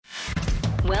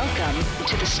Welcome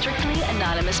to the Strictly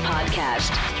Anonymous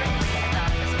Podcast.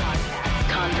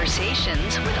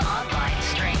 Conversations with online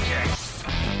strangers.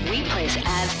 We place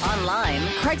ads online.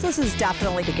 Craigslist is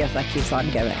definitely the gift that keeps on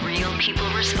giving. Real people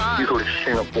respond. You go to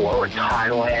Singapore or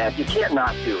Thailand, you can't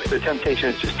not do it. The temptation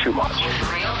is just too much.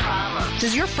 Real problems.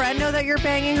 Does your friend know that you're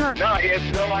banging her? No, he has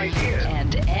no idea.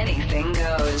 And anything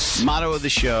goes. Motto of the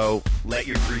show, let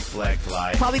your Greek flag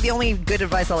fly. Probably the only good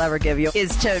advice I'll ever give you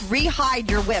is to re-hide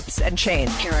your whips and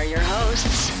chains. Here are your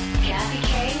hosts, Kathy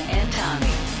Kay and Tommy.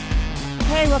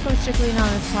 Hey, welcome to Strictly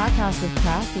Anonymous Podcast with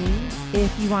Kathy.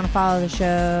 If you want to follow the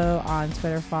show on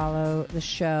Twitter, follow the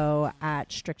show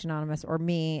at Strict Anonymous or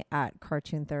me at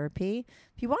Cartoon Therapy.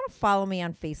 If you want to follow me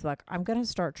on Facebook, I'm going to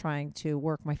start trying to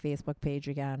work my Facebook page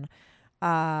again.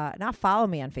 Not follow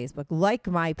me on Facebook, like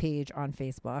my page on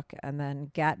Facebook, and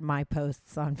then get my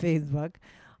posts on Facebook,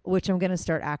 which I'm going to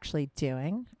start actually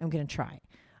doing. I'm going to try.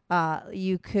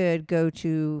 You could go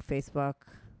to Facebook.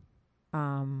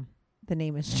 The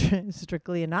name is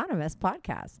Strictly Anonymous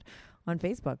Podcast on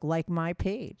Facebook. Like my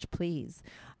page, please.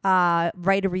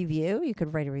 Write a review. You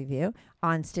could write a review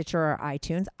on Stitcher or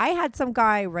iTunes. I had some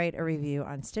guy write a review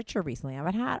on Stitcher recently. I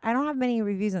don't have many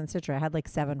reviews on Stitcher. I had like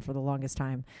 7 for the longest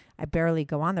time. I barely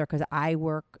go on there because I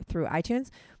work through iTunes.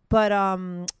 But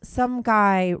some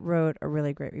guy wrote a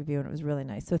really great review, and it was really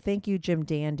nice. So thank you, Jim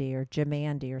Dandy or Jim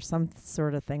Andy or some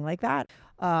sort of thing like that.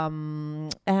 And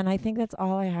I think that's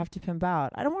all I have to pimp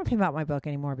out. I don't want to pimp out my book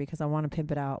anymore because I want to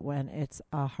pimp it out when it's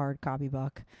a hard copy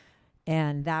book.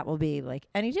 And that will be like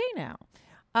any day now.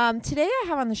 Today I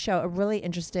have on the show a really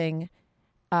interesting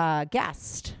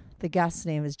guest. The guest's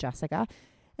name is Jessica.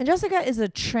 And Jessica is a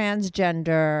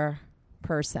transgender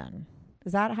person.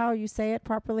 Is that how you say it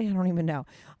properly? I don't even know.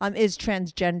 Is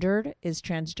transgender.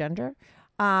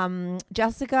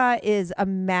 Jessica is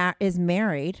is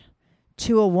married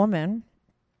to a woman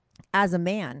as a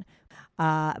man,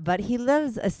 but he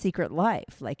lives a secret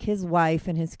life. Like his wife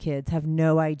and his kids have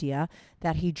no idea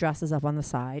that he dresses up on the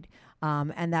side,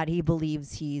 and that he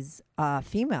believes he's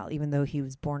female, even though he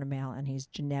was born a male and he's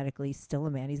genetically still a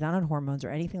man. He's not on hormones or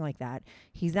anything like that.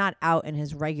 He's not out in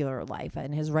his regular life.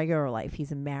 In his regular life,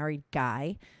 he's a married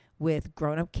guy with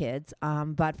grown-up kids.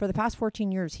 But for the past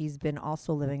 14 years, he's been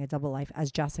also living a double life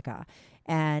as Jessica.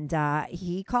 And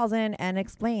he calls in and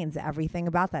explains everything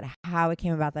about that, how it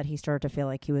came about that he started to feel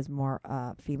like he was more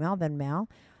female than male.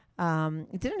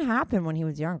 It didn't happen when he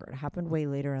was younger. It happened way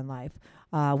later in life,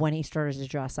 when he started to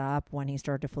dress up, when he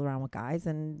started to fool around with guys,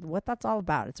 and what that's all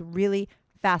about. It's really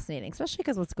fascinating, especially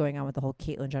because what's going on with the whole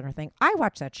Caitlyn Jenner thing. I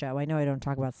watch that show. I know I don't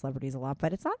talk about celebrities a lot,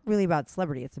 but it's not really about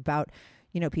celebrity. It's about,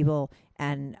 people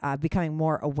and becoming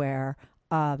more aware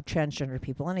of transgender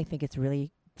people. And I think it's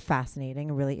really fascinating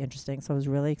and really interesting. So I was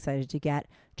really excited to get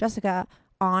Jessica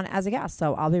on as a guest.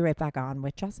 So I'll be right back on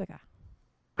with Jessica.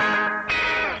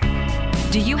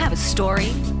 Do you have a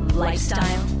story,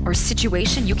 lifestyle, or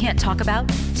situation you can't talk about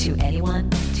to anyone?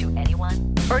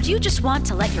 Or do you just want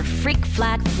to let your freak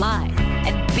flag fly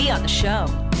and be on the show?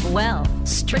 Well,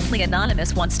 Strictly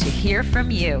Anonymous wants to hear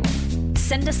from you.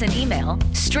 Send us an email,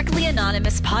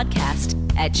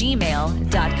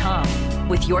 strictlyanonymouspodcast@gmail.com,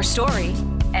 with your story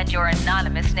and your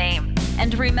anonymous name.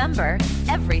 And remember,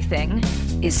 everything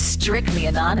is strictly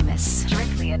anonymous.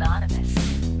 Strictly Anonymous.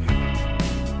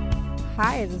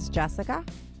 Hi, is this Jessica?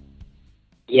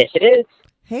 Yes, it is.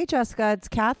 Hey, Jessica, it's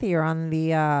Kathy. You're on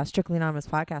the Strictly Anonymous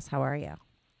Podcast. How are you?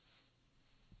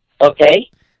 Okay.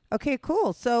 Okay,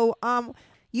 cool. So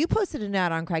you posted an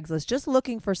ad on Craigslist just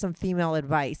looking for some female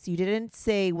advice. You didn't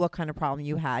say what kind of problem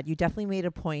you had. You definitely made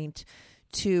a point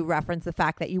to reference the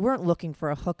fact that you weren't looking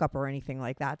for a hookup or anything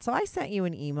like that. So I sent you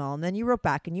an email, and then you wrote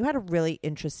back, and you had a really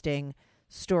interesting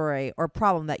story or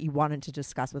problem that you wanted to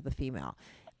discuss with a female.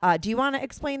 Do you want to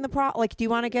explain the problem? Like, do you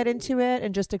want to get into it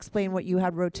and just explain what you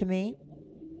had wrote to me?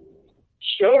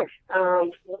 Sure.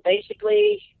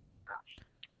 Basically,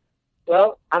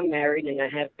 I'm married and I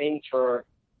have been for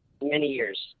many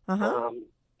years. Uh-huh.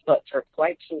 But for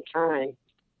quite some time,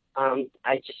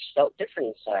 I just felt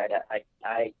different inside. I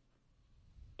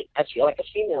feel like a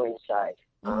female inside.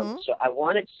 Mm-hmm. So I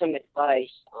wanted some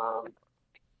advice.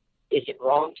 Is it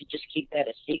wrong to just keep that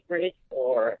a secret,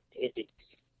 or is it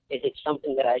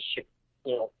something that I should,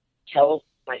 tell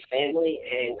my family?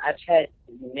 And I've had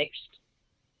mixed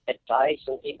advice.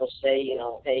 Some people say,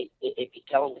 hey, if you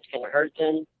tell them, it's going to hurt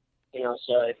them.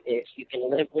 So if you can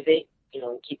live with it,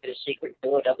 and keep it a secret,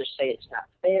 do it. Others say it's not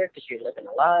fair because you're living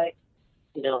a lie.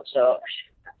 So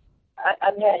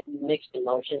I've had mixed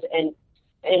emotions.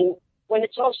 And when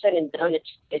it's all said and done,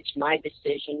 it's my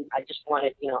decision. I just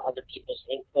wanted, other people's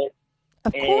input.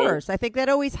 Of course. I think that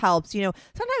always helps. You know,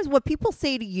 sometimes what people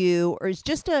say to you is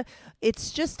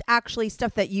it's just actually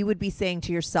stuff that you would be saying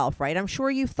to yourself, right? I'm sure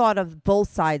you've thought of both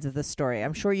sides of the story.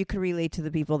 I'm sure you could relate to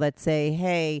the people that say,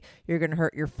 hey, you're going to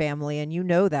hurt your family. And you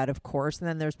know that, of course. And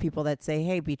then there's people that say,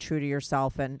 hey, be true to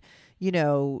yourself and, you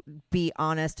know, be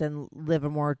honest and live a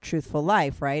more truthful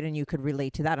life, right? And you could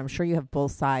relate to that. I'm sure you have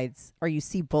both sides, or you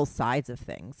see both sides of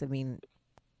things. I mean,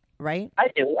 right? I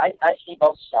do. I see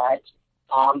both sides.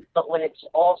 But when it's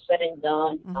all said and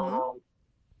done,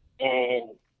 and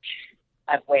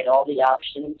I've weighed all the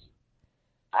options,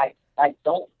 I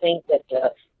don't think that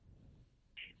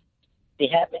the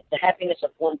happiness of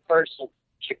one person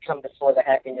should come before the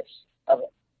happiness of,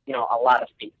 you know, a lot of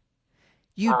people.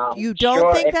 You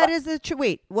don't think that is a true?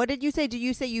 Wait, what did you say? Did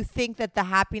you say you think that the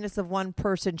happiness of one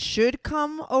person should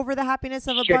come over the happiness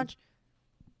of a bunch?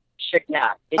 Should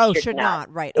not. Should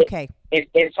not. Right. Okay.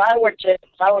 If I were to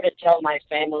tell my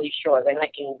family, sure, then I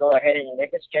can go ahead and live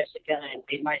as Jessica and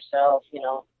be myself, you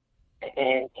know,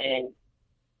 and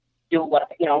do what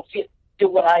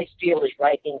I feel is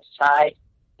right inside,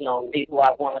 you know, be who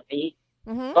I want to be.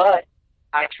 Mm-hmm. But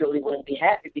I truly wouldn't be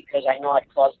happy because I know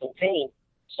I'd cause them pain.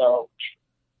 So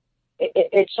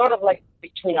it's sort of like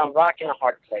between a rock and a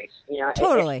hard place, you know.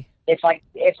 Totally. If I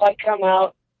come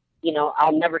out, you know,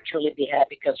 I'll never truly be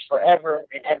happy because forever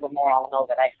and evermore I'll know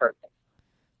that I hurt them.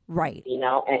 Right. You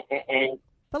know, and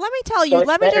but let me tell you,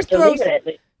 let me just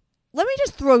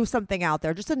throw something out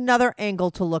there, just another angle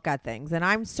to look at things. And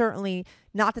I'm certainly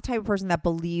not the type of person that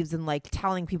believes in like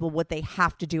telling people what they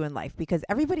have to do in life, because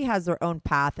everybody has their own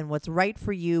path, and what's right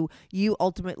for you, you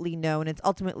ultimately know, and it's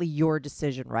ultimately your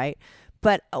decision, right?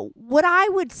 But what I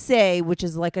would say, which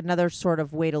is like another sort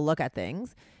of way to look at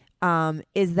things,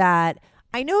 is that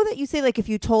I know that you say, like, if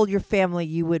you told your family,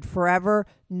 you would forever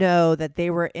know that they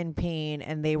were in pain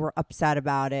and they were upset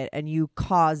about it and you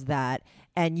caused that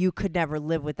and you could never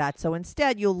live with that. So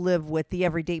instead, you'll live with the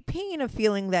everyday pain of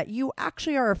feeling that you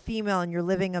actually are a female and you're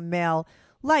living a male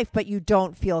life, but you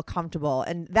don't feel comfortable.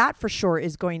 And that for sure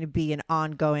is going to be an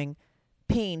ongoing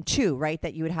pain too, right,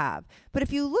 that you would have. But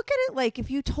if you look at it like if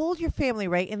you told your family,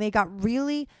 right, and they got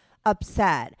really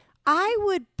upset, I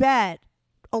would bet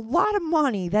a lot of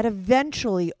money that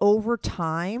eventually over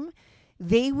time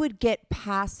they would get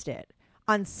past it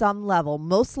on some level,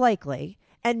 most likely.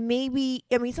 And maybe,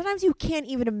 I mean, sometimes you can't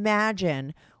even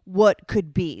imagine what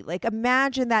could be. Like,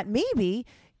 imagine that maybe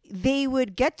they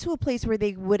would get to a place where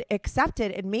they would accept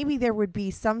it, and maybe there would be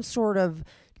some sort of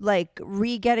like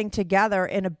re-getting together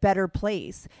in a better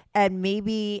place, and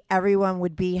maybe everyone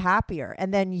would be happier,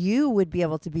 and then you would be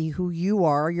able to be who you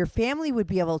are. Your family would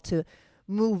be able to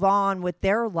move on with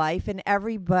their life, and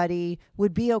everybody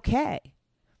would be okay.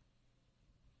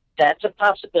 That's a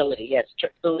possibility, yes.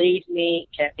 Believe me,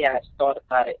 Kathy, I've thought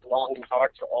about it long and hard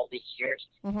for all these years,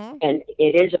 and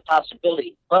it is a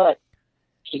possibility, but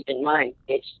keep in mind,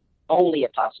 it's only a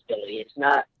possibility. It's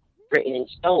not written in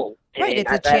stone. Right, and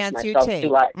it's a chance you take.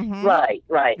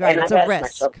 Right. And it's I've a asked risk.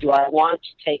 myself, do I want to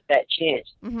take that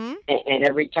chance? And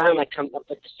every time I come up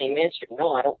with the same answer,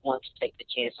 no, I don't want to take the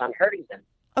chance on hurting them.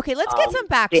 Okay, let's get some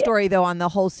backstory, though, on the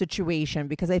whole situation,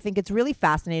 because I think it's really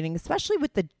fascinating, especially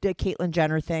with the Caitlyn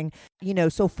Jenner thing. You know,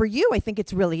 so for you, I think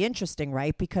it's really interesting,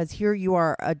 right? Because here you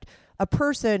are a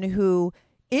person who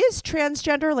is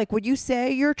transgender. Like, would you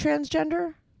say you're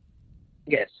transgender?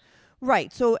 Yes.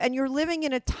 Right. So, and you're living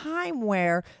in a time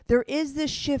where there is this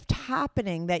shift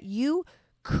happening that you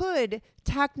could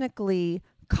technically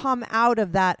come out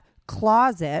of that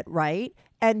closet, right?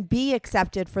 And be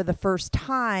accepted for the first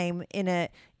time in a,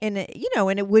 you know,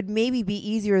 and it would maybe be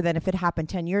easier than if it happened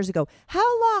 10 years ago.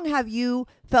 How long have you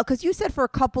felt, because you said for a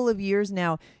couple of years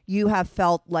now, you have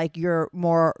felt like you're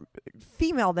more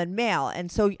female than male.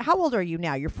 And so how old are you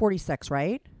now? You're 46,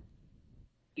 right?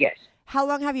 Yes. How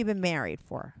long have you been married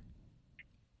for?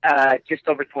 Just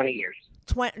over 20 years.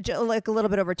 Like a little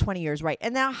bit over 20 years, right?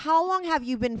 And now how long have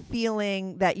you been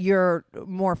feeling that you're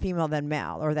more female than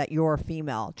male, or that you're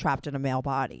female trapped in a male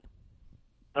body?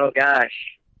 Oh,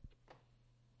 gosh.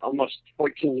 Almost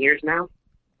 14 years now.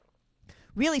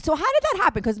 Really? So how did that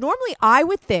happen? Because normally I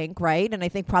would think, right, and I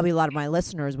think probably a lot of my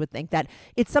listeners would think that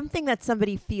it's something that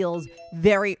somebody feels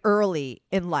very early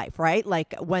in life, right?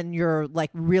 Like when you're like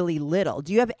really little.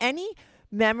 Do you have any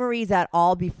memories at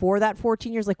all before that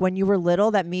 14 years, like when you were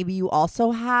little, that maybe you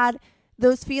also had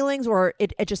those feelings, or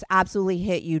it just absolutely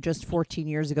hit you just 14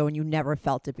 years ago and you never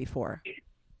felt it before?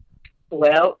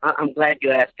 Well, I'm glad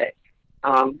you asked that.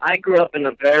 I grew up in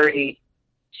a very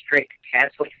strict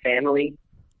Catholic family,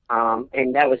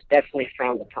 and that was definitely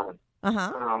frowned upon.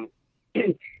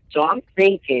 So I'm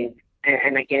thinking,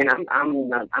 and again, I'm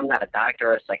not a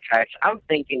doctor or a psychiatrist. I'm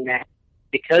thinking that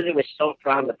because it was so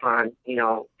frowned upon, you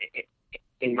know,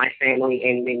 in my family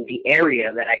and in the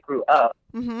area that I grew up,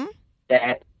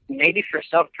 that maybe for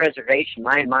self-preservation,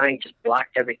 my mind just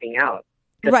blocked everything out.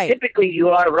 Because typically you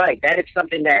are right. That is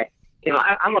something that, you know,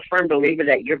 I'm a firm believer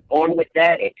that you're born with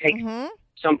that. It takes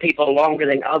some people longer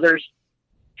than others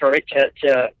for it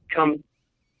to come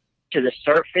to the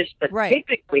surface, but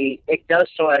typically it does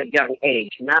so at a young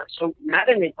age, not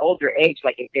in an older age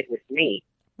like it did with me.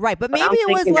 Right, but maybe I'm it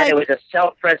was thinking like that it was a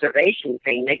self-preservation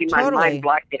thing. Maybe my mind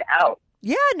blocked it out.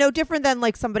 Yeah, no different than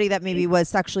like somebody that maybe was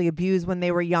sexually abused when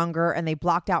they were younger and they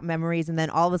blocked out memories, and then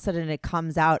all of a sudden it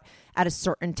comes out at a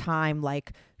certain time,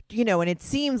 like, you know, and it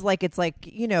seems like it's like,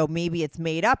 you know, maybe it's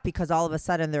made up because all of a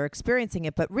sudden they're experiencing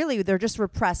it, but really they're just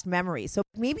repressed memories. So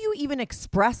maybe you even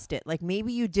expressed it, like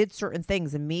maybe you did certain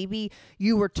things and maybe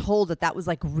you were told that that was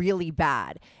like really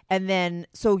bad. And then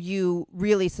so you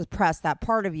really suppressed that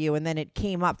part of you, and then it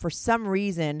came up for some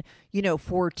reason, you know,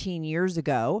 14 years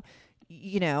ago,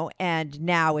 you know, and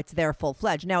now it's there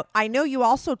full-fledged. Now, I know you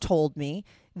also told me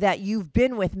that you've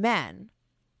been with men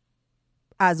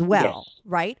as well,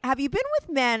 right? Have you been with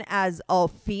men as a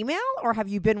female, or have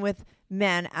you been with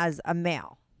men as a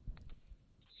male?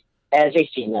 As a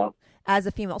female. As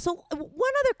a female. So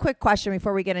one other quick question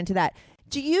before we get into that.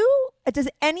 Does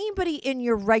anybody in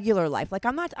your regular life, like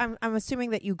I'm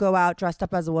assuming that you go out dressed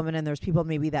up as a woman and there's people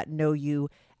maybe that know you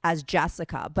as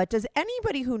Jessica, but does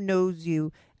anybody who knows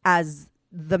you as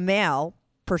the male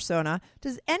persona,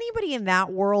 does anybody in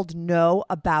that world know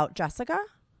about Jessica?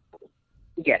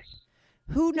 Yes.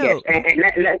 Who knows? Yes,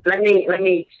 and let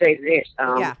me say this.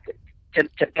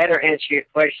 To better answer your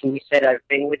question, you said I've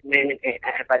been with men, and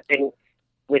have I been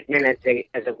with men as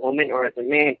a woman or as a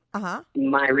man?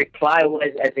 My reply was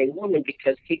as a woman,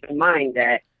 because keep in mind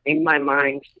that in my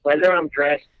mind, whether I'm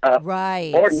dressed up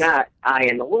or not, I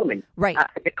am a woman. Right.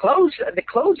 The clothes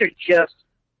are just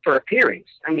for appearance.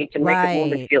 I mean, to make a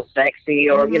woman feel sexy,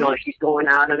 or you know, if she's going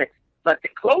out on it. But the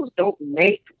clothes don't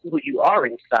make who you are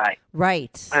inside.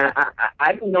 Right.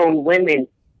 I've known women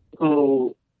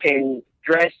who can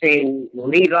dress in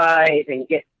Levi's and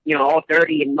get, you know, all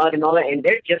dirty and mud and all that, and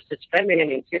they're just as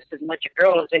feminine and just as much a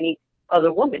girl as any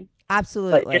other woman.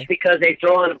 Absolutely. But just because they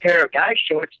throw on a pair of guy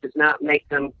shorts does not make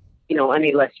them, you know,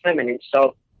 any less feminine.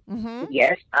 So,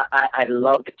 yes, I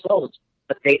love the clothes,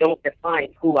 but they don't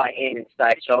define who I am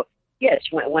inside. So, yes,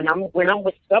 when I'm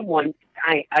with someone,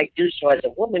 I do so as a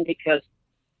woman, because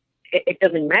it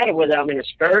doesn't matter whether I'm in a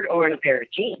skirt or in a pair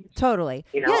of jeans. Totally.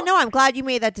 You know? Yeah, no, I'm glad you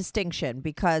made that distinction,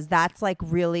 because that's like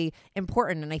really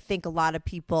important. And I think a lot of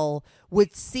people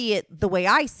would see it the way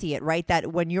I see it, right?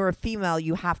 That when you're a female,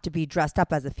 you have to be dressed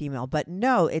up as a female. But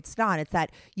no, it's not. It's that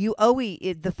you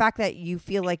the fact that you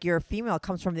feel like you're a female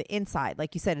comes from the inside.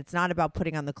 Like you said, it's not about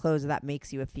putting on the clothes that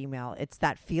makes you a female. It's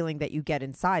that feeling that you get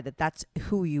inside, that's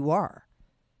who you are.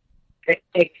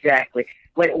 Exactly.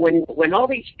 When all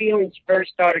these feelings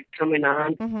first started coming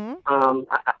on,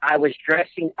 I was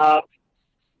dressing up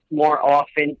more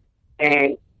often,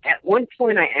 and at one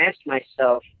point I asked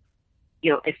myself,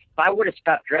 you know, if I were to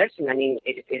stop dressing, I mean,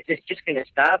 is this just going to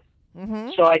stop?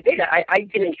 So I did. I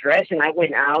didn't dress, and I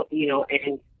went out, you know,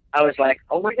 and I was like,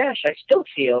 oh my gosh, I still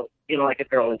feel, you know, like a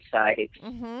girl inside.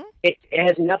 It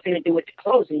has nothing to do with the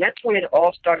clothes, and that's when it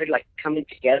all started like coming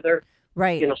together,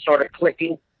 right? You know, sort of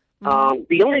clicking.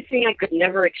 The only thing I could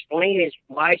never explain is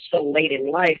why so late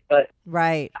in life, but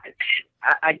I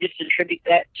just attribute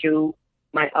that to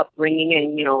my upbringing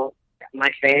and, you know,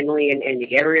 my family and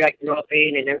the area I grew up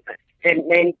in, and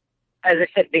then, as I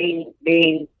said, being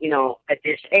you know, at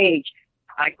this age,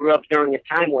 I grew up during a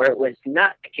time where it was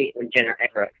not the Caitlyn Jenner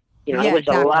era. You know, it was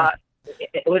a lot.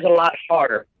 It was a lot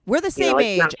harder. We're the same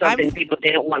age. It's not something people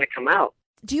didn't want to come out.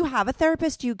 Do you have a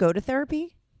therapist? Do you go to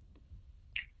therapy?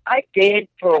 I did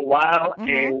for a while,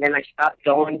 and then I stopped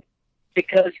going,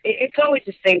 because it's always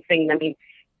the same thing. I mean,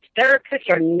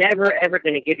 therapists are never, ever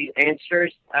going to give you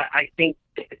answers. I think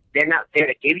they're not there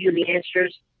to give you the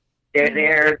answers. They're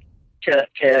there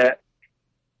to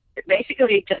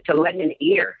basically to lend an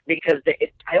ear, because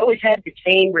I always had the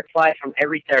same reply from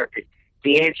every therapist.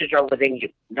 The answers are within you.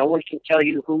 No one can tell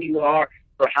you who you are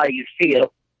or how you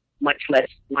feel, much less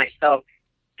myself.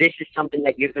 This is something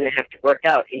that you're going to have to work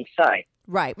out inside.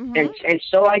 Right. And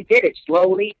so I did it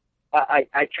slowly.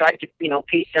 I tried to, you know,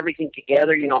 piece everything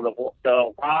together, you know,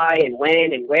 the why and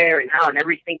when and where and how and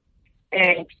everything.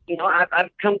 And, you know, I've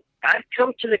come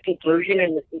to the conclusion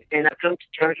and I've come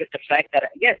to terms with the fact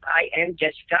that, yes, I am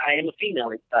Jessica. I am a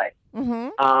female inside.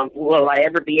 Will I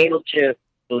ever be able to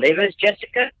live as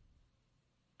Jessica?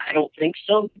 I don't think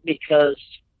so, because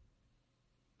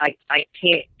I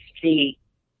can't see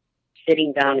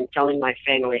sitting down and telling my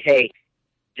family, hey,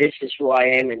 this is who I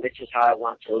am and this is how I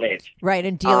want to live. Right,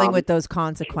 and dealing with those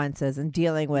consequences and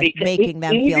dealing with making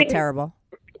them feel terrible.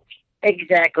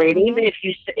 Exactly. And even if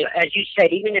you, as you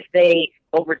said, even if they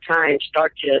over time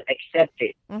start to accept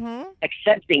it,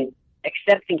 accepting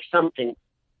something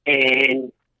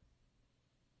and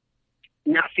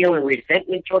not feeling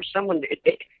resentment towards someone,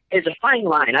 there's a fine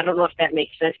line. I don't know if that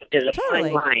makes sense, but there's a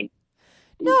fine line.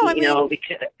 No, I mean,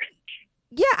 because...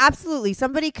 Yeah, absolutely.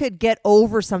 Somebody could get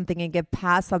over something and get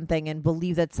past something and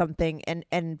believe that something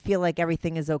and feel like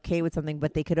everything is okay with something,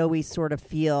 but they could always sort of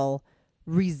feel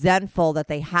resentful that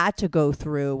they had to go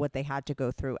through what they had to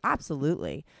go through.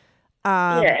 Absolutely.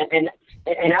 And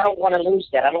I don't want to lose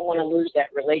that. I don't want to lose that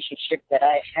relationship that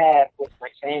I have with my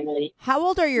family. How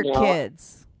old are your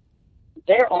kids?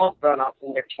 They're all grown up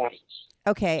in their 20s.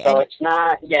 Okay. So it's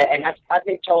not, and I've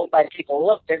been told by people,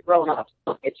 look, they're grown up.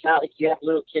 It's not like you have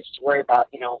little kids to worry about,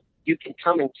 you can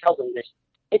come and tell them this.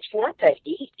 It's not that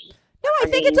easy. No, I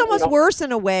think it's almost worse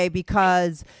in a way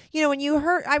because,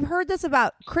 when I've heard this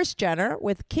about Kris Jenner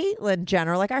with Caitlyn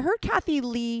Jenner. Like I heard Kathy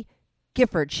Lee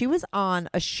Gifford. She was on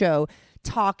a show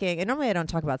talking, and normally I don't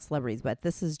talk about celebrities, but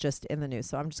this is just in the news,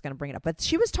 so I'm just going to bring it up. But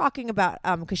she was talking about,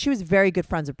 because she was very good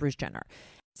friends with Bruce Jenner.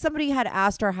 Somebody had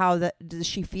asked her how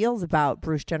she feels about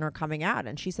Bruce Jenner coming out.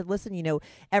 And she said, listen,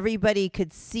 everybody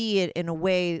could see it in a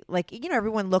way like,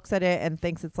 everyone looks at it and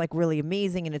thinks it's like really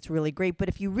amazing and it's really great. But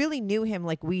if you really knew him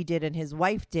like we did and his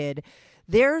wife did,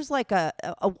 there's like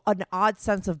an odd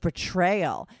sense of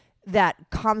betrayal that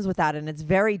comes with that. And it's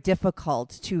very difficult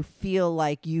to feel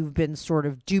like you've been sort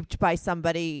of duped by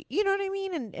somebody. You know what I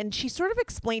mean? And she sort of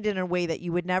explained it in a way that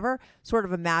you would never sort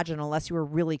of imagine unless you were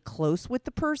really close with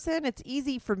the person. It's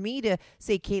easy for me to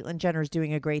say Caitlyn Jenner's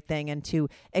doing a great thing and to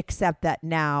accept that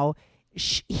now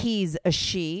he's a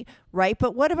she, right?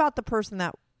 But what about the person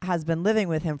that has been living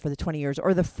with him for the 20 years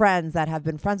or the friends that have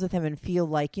been friends with him and feel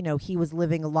like, he was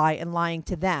living a lie and lying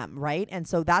to them, right? And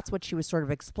so that's what she was sort of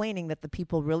explaining, that the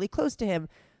people really close to him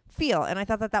feel. And I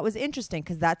thought that was interesting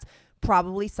because that's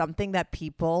probably something that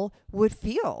people would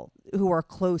feel who are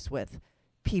close with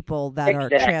people that are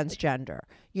transgender.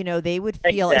 They would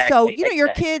feel so, your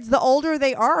kids, the older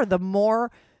they are, the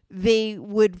more they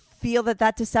would feel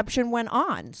that deception went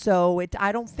on. So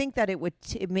I don't think that it would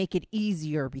make it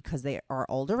easier because they are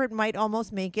older. It might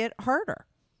almost make it harder.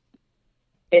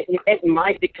 It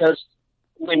might, because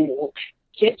when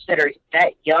kids that are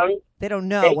that young, they don't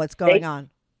know what's going on.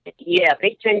 Yeah,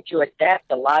 they tend to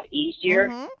adapt a lot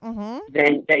easier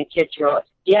than kids who are.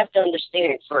 You have to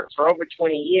understand, for over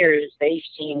 20 years, they've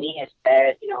seen me as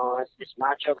as this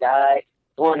macho guy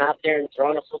going out there and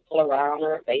throwing a football around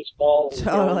or a baseball,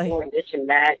 and doing this and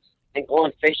that, and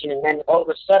going fishing, and then all of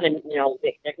a sudden,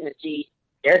 they're going to see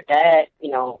their dad,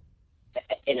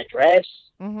 in a dress,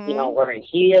 wearing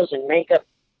heels and makeup.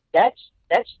 That's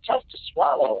tough to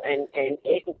swallow, and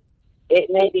it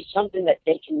may be something that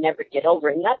they can never get over.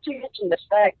 And not to mention the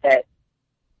fact that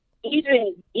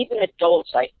even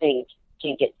adults, I think,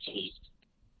 can get teased.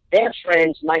 Their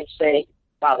friends might say,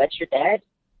 "Wow, that's your dad,"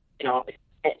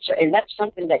 and that's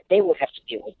something that they would have to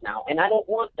deal with now. And I don't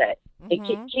want that.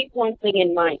 Keep one thing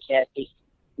in mind, Kathy.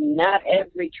 Not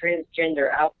every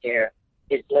transgender out there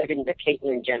is living the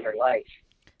Caitlyn Jenner life.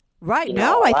 Right.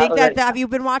 I think that have you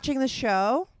been watching the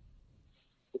show?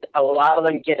 A lot of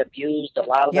them get abused. A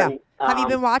lot of them. Have you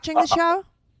been watching the show?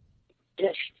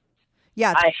 Yes.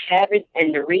 Yeah. I haven't,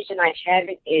 and the reason I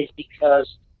haven't is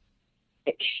because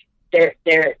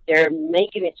they're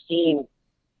making it seem,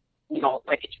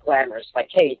 like it's glamorous. Like,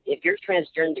 hey, if you're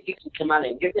transgender, you can come out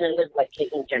and you're going to live like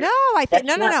Caitlyn Jenner. No, I think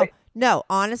no.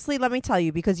 Honestly, let me tell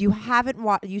you, because you haven't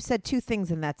you said two things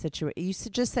in that situation. You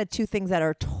just said two things that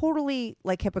are totally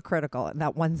like hypocritical in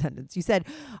that one sentence. You said,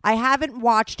 I haven't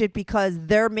watched it because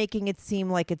they're making it seem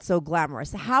like it's so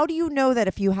glamorous. How do you know that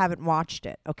if you haven't watched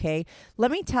it? Okay, let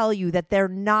me tell you that they're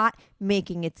not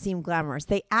making it seem glamorous.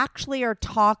 They actually are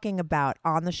talking about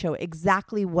on the show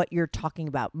exactly what you're talking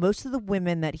about. Most of the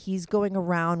women that he's going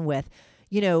around with,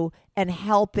 and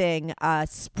helping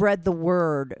spread the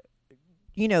word,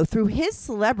 through his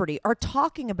celebrity, are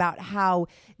talking about how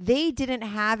they didn't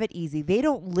have it easy. They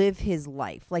don't live his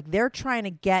life. Like, they're trying to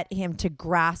get him to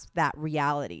grasp that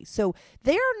reality. So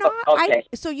they're not. Okay.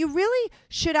 So you really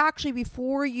should actually,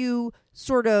 before you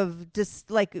sort of just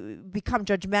become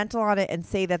judgmental on it and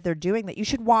say that they're doing that, you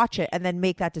should watch it and then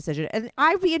make that decision. And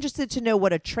I'd be interested to know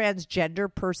what a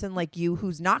transgender person like you,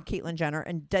 who's not Caitlyn Jenner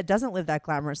and doesn't live that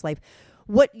glamorous life,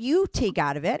 what you take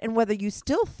out of it and whether you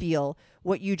still feel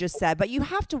what you just said. But you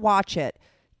have to watch it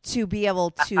to be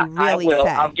able to really say.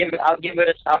 I'll give it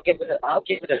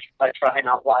a try, and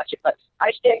I'll watch it. But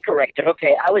I stand corrected.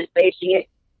 Okay, I was basing it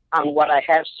on what I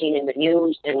have seen in the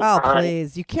news and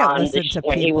please, you can't listen to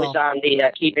when people. he was on the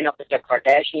Keeping Up with the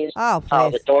Kardashians. Oh, how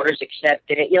please. the daughters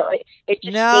accepted it. It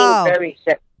just No. seemed very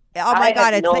accepted. Oh my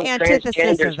God, it's the antithesis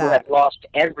transgenders of who have that. lost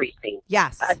everything.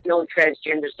 Yes. I've known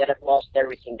transgenders that have lost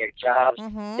everything, their jobs,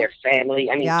 their family.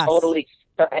 I mean, Yes. totally.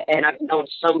 And I've known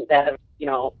some that have,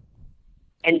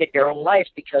 ended their own life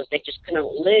because they just couldn't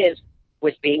live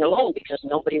with being alone because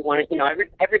nobody wanted,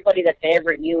 everybody that they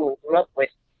ever knew and grew up with,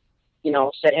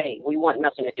 said, hey, we want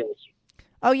nothing to do with you.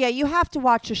 Oh, yeah, you have to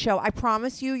watch the show. I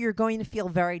promise you, you're going to feel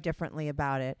very differently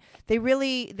about it.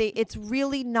 It's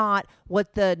really not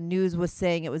what the news was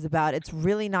saying it was about. It's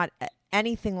really not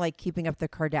anything like Keeping Up the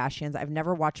Kardashians. I've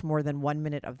never watched more than 1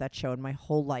 minute of that show in my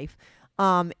whole life.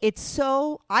 I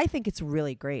think it's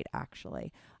really great,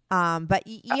 actually. But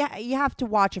you have to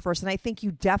watch it first. And I think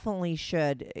you definitely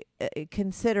should,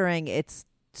 considering it's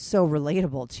so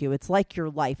relatable to you. It's like your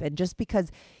life. And just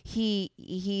because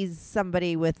he's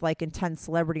somebody with like intense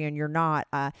celebrity and you're not,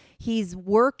 he's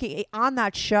working on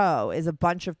that show is a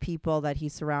bunch of people that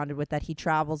he's surrounded with, that he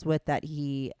travels with, that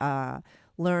he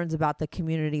learns about the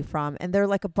community from. And they're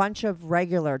like a bunch of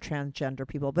regular transgender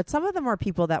people. But some of them are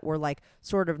people that were like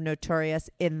sort of notorious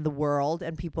in the world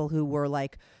and people who were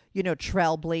like,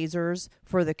 trailblazers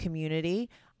for the community.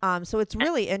 So it's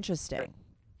really interesting.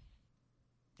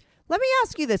 Let me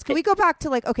ask you this. Can we go back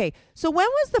to so when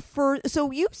was the first,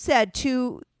 so you said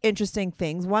two interesting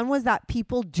things. One was that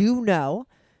people do know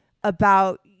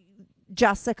about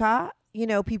Jessica,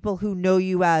 people who know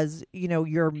you as,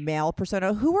 your male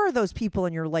persona. Who are those people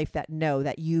in your life that know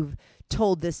that you've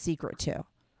told this secret to?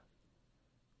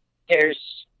 There's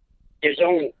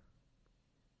only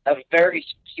a very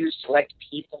few select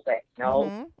people that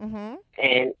know.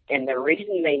 And the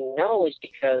reason they know is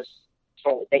because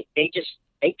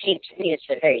they came to me and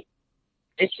said, hey,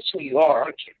 this is who you are,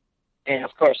 aren't you? And,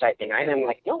 of course, I denied them. I'm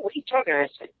like, no, what are you talking about? I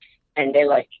said, and they're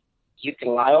like, you can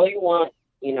lie all you want,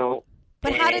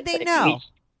 But how did they know?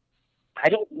 I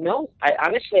don't know. I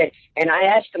honestly, and I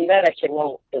asked them that. I said,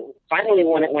 well, finally,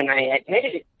 when I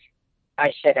admitted it,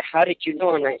 I said, how did you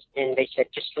know? And they said,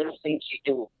 just little things you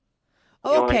do.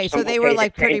 Okay, so they were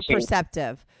like pretty attention.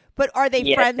 Perceptive. But are they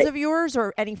Yes, friends of yours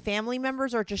or any family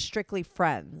members or just strictly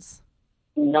friends?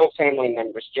 No family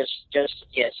members, just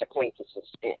acquaintances.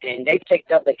 And they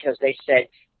picked up because they said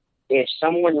if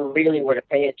someone really were to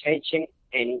pay attention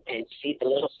and see the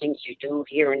little things you do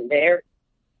here and there,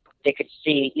 they could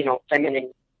see,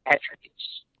 feminine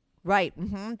attributes. Right.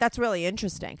 That's really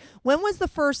interesting. When was the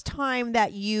first time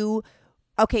that you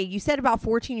said about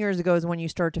 14 years ago is when you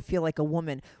started to feel like a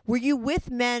woman. Were you with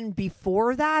men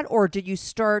before that, or did you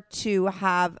start to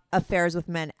have affairs with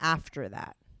men after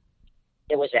that?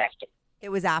 It was after. It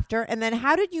was after. And then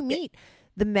how did you meet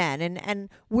the men? And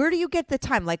where do you get the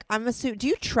time? Like, I'm assuming, do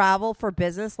you travel for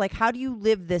business? Like, how do you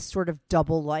live this sort of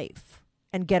double life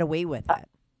and get away with it?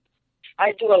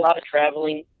 I do a lot of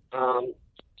traveling.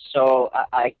 So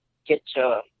I get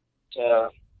to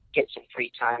get some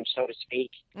free time, so to speak.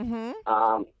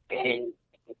 And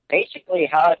basically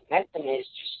how I met them is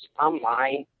just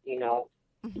online,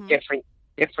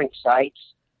 different sites.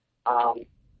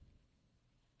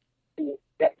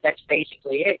 That's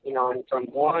basically it, and from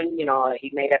one,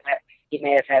 he may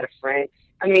have had a friend.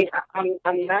 I mean,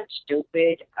 I'm not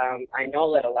stupid. I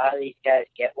know that a lot of these guys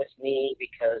get with me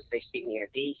because they see me as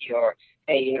easy, or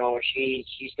hey,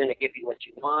 she's going to give you what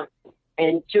you want.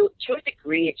 And to a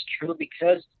degree, it's true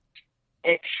because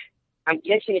I'm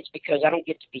guessing it's because I don't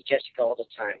get to be Jessica all the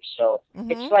time. So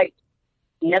it's like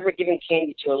never giving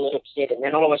candy to a little kid, and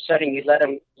then all of a sudden you let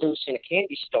them loose in a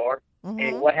candy store,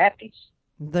 and what happens?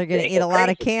 They're going to eat a lot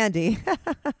of candy.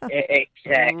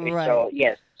 Exactly. Right. So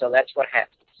yes, so that's what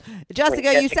happens.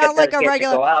 Jessica, you sound like a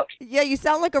regular. Yeah, you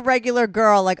sound like a regular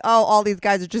girl. Like, oh, all these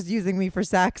guys are just using me for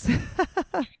sex.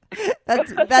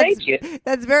 Thank you.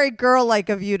 That's very girl-like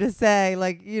of you to say.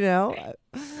 Like, you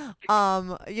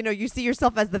see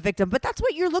yourself as the victim, but that's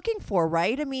what you're looking for,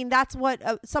 right? I mean, that's what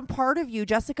some part of you,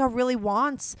 Jessica, really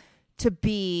wants to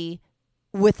be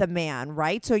with a man,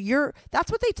 right? So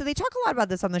that's what they talk a lot about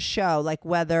this on the show, like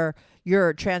whether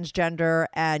you're transgender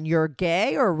and you're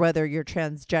gay or whether you're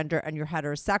transgender and you're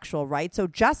heterosexual, right? So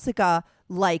Jessica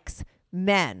likes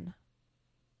men.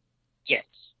 Yes.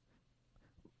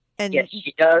 And yes,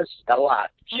 she does a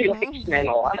lot. She likes men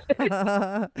a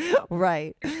lot.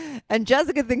 Right. And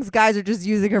Jessica thinks guys are just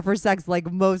using her for sex like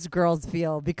most girls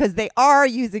feel, because they are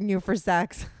using you for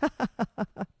sex.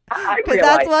 Because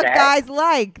that's what guys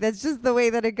like. That's just the way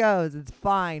that it goes. It's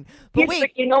fine. But yes, wait,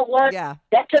 but you know what? Yeah.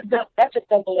 That's a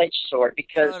double-edged sword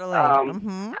because Totally.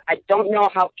 I don't know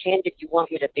how candid you want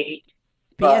me to be.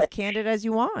 Be as candid as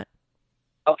you want.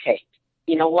 Okay.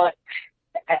 you know what?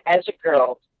 As a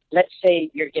girl, let's say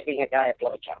you're giving a guy a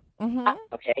blowjob. Mm-hmm.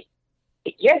 Okay.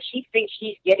 Yes, he thinks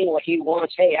he's getting what he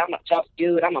wants. Hey, I'm a tough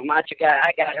dude. I'm a macho guy.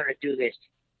 I got her to do this.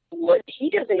 What he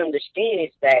doesn't understand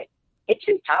is that it's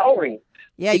empowering.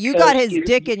 Yeah, you got his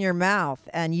dick in your mouth,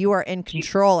 and you are in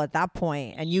control at that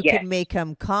point, and you can make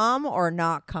him come or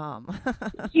not come.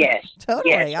 Yes,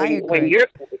 totally. Yes. I agree. When you're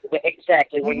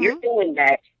when you're doing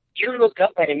that, you look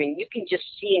up at him, and you can just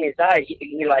see in his eyes.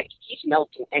 You're like, he's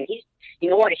melting, and he's, you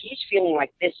know what? He's feeling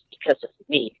like this because of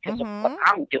me, because of what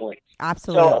I'm doing.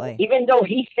 Absolutely. So even though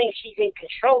he thinks he's in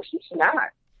control, he's not.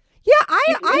 Yeah,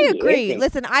 I agree.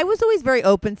 Listen, I was always very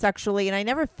open sexually, and I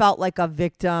never felt like a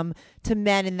victim to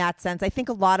men in that sense. I think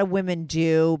a lot of women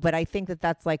do, but I think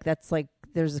that's like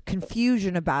there's a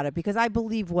confusion about it, because I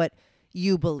believe what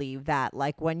you believe, that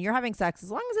like when you're having sex, as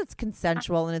long as it's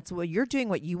consensual and it's what you're doing,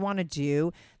 what you want to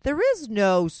do, there is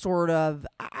no sort of,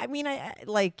 I mean,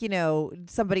 like, you know,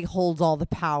 somebody holds all the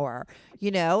power,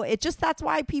 you know, it just, that's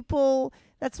why people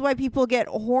get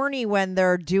horny when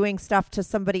they're doing stuff to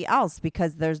somebody else,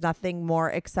 because there's nothing more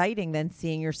exciting than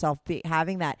seeing yourself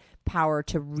having that power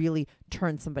to really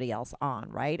turn somebody else on,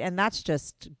 right? And that's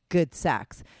just good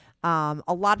sex. A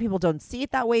lot of people don't see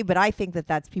it that way, but I think that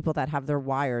that's people that have their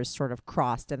wires sort of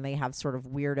crossed, and they have sort of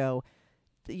weirdo,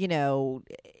 you know,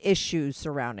 issues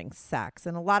surrounding sex.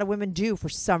 And a lot of women do, for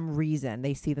some reason.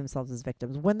 They see themselves as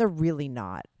victims when they're really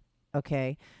not.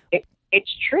 Okay.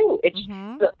 It's true. It's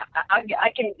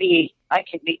I can be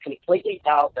completely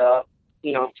dialed up,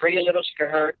 you know, pretty little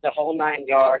skirt, the whole 9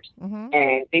 yards,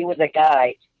 and be with a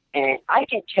guy, and I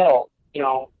can tell, you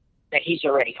know, that he's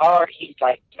already hard. He's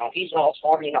like, you know, he's all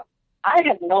horny up. I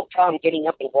have no problem getting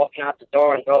up and walking out the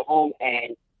door and go home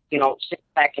and, you know, sit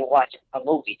back and watch a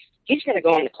movie. He's going to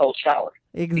go in the cold shower.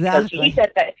 Exactly. Because he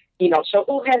said that, you know, so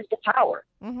who has the power?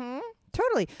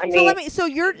 Totally. I mean,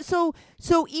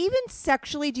 so even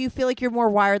sexually, do you feel like you're more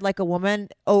wired like a woman,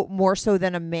 more so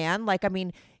than a man? Like, I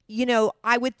mean, you know,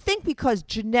 I would think because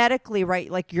genetically, right,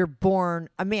 like you're born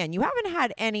a man. You haven't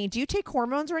had any, do you take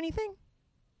hormones or anything?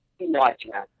 No, I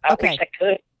do not. I wish I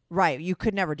could. Right. You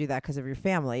could never do that because of your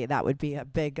family. That would be a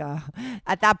big,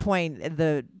 at that point,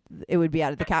 the cat would be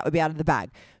out of the bag.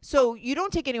 So you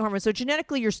don't take any hormones. So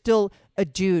genetically, you're still a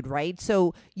dude, right?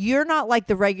 So you're not like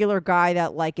the regular guy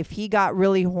that, like, if he got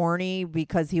really horny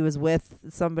because he was with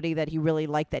somebody that he really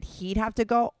liked, that he'd have to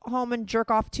go home and jerk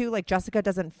off to. Like, Jessica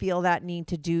doesn't feel that need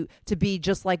to be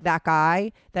just like that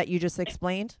guy that you just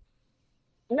explained.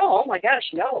 No, oh my gosh,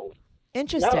 no.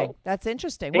 Interesting. No. That's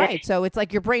interesting. Right. So it's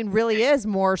like your brain really is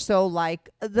more so like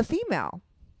the female.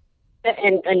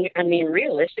 And I mean,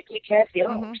 realistically, Kathy,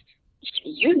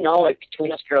 you know it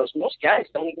between us girls, most guys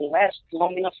don't even last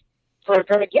long enough for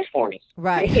her to get horny.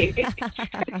 Right.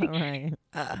 Right.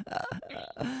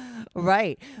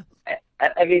 Right.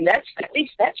 I mean,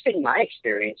 that's been my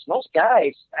experience. Most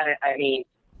guys, I mean,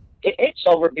 it's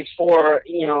over before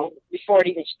it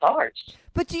even starts.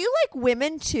 But do you like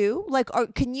women too? Like,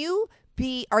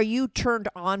 are you turned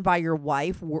on by your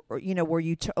wife? Or, you know, were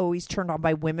you always turned on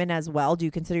by women as well? Do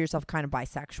you consider yourself kind of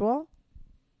bisexual?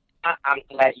 I'm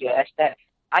glad you asked that.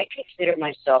 I consider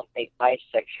myself a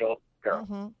bisexual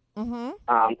girl.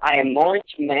 I am more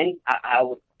into men. I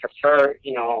would prefer,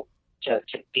 you know, to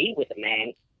be with a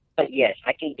man. But yes,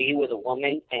 I can be with a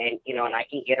woman, and you know, and I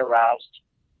can get aroused.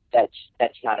 That's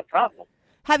not a problem.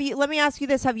 Let me ask you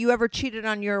this. Have you ever cheated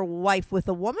on your wife with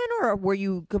a woman, or were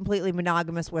you completely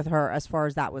monogamous with her as far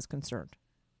as that was concerned?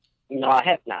 No, I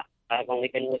have not. I've only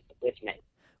been with men.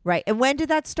 Right. And when did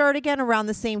that start again? Around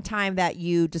the same time that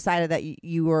you decided that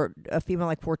you were a female,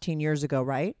 like 14 years ago,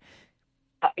 right?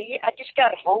 Yeah, I just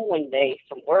got home one day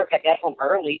from work. I got home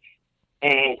early,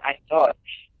 and I thought,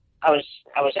 I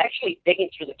was actually digging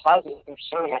through the closet with my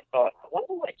son. I thought, I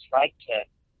wonder what it's like to,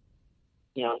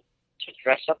 you know, to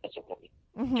dress up as a woman.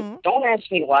 Don't ask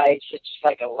me why. It's just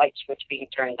like a light switch being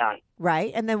turned on.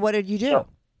 Right. And then what did you do? So,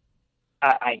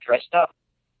 I dressed up,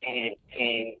 and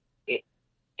it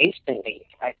instantly,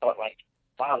 I thought, like,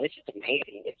 wow, this is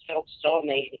amazing. It felt so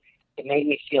amazing. It made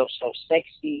me feel so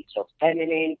sexy, so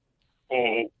feminine,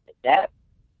 and that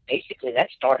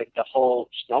started the whole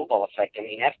snowball effect. I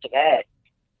mean, after that,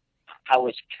 I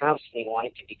was constantly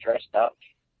wanting to be dressed up,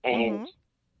 and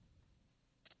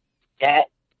that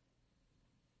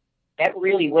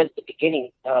really was the beginning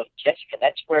of Jessica.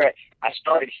 That's where I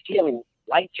started feeling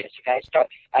like Jessica.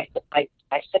 I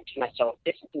said to myself,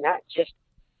 this is not just,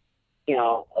 you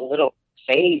know, a little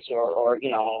phase or you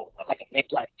know, like a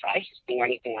midlife crisis thing or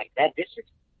anything like that. This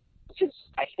is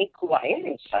I think who I am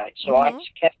inside. So I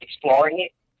just kept exploring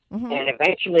it, and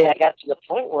eventually I got to the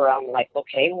point where I'm like,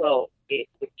 okay, well,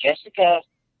 with Jessica,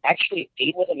 actually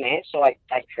be with a man. So I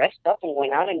dressed up and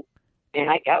went out and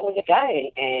I got with a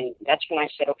guy, and that's when I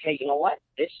said, okay, you know what?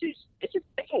 This is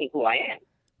definitely who I am.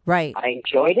 Right. I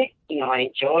enjoyed it. I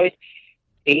enjoyed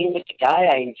being with the guy.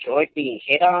 I enjoyed being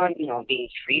hit on, being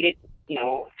treated,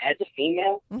 as a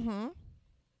female. Mm-hmm.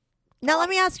 Now, let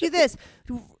me ask you this.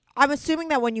 I'm assuming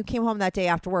that when you came home that day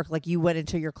after work, like you went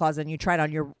into your closet and you tried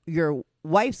on your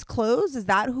wife's clothes. Is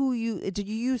that did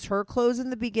you use her clothes in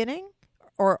the beginning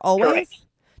or always? Correct.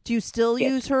 Do you still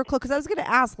Yes. use her clothes? Because I was going to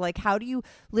ask, like, how do you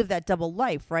live that double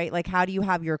life, right? Like, how do you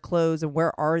have your clothes and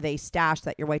where are they stashed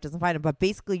that your wife doesn't find them? But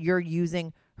basically, you're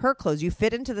using her clothes. You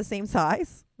fit into the same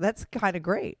size. That's kind of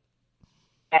great.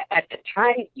 At the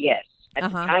time, yes. At the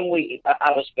time,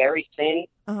 I was very thin.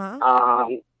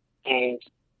 And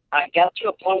I got to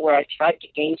a point where I tried to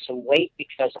gain some weight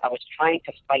because I was trying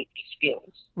to fight these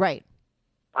feelings. Right.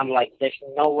 I'm like, there's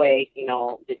no way,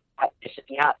 this is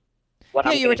not what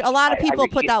I'm a lot of people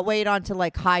put refuse. that weight on to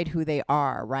like hide who they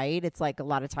are, right? It's like a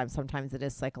lot of times, sometimes it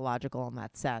is psychological in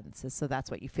that sense. So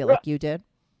that's what you feel like you did?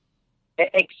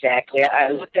 Exactly. I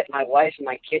looked at my wife and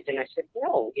my kids and I said,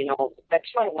 no, that's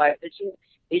my wife.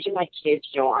 These are my kids.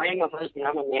 I am a husband.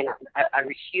 I'm a man. I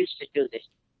refuse to do this.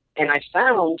 And I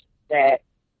found that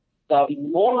the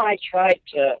more I tried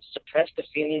to suppress the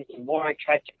feelings, the more I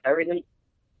tried to bury them,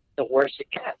 the worse it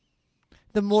got.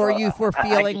 The more you were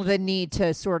feeling the need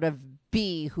to sort of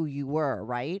be who you were,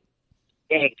 right?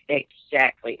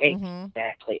 Exactly. Mm-hmm.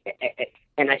 Exactly.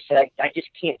 And I said, I just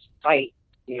can't fight.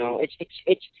 It's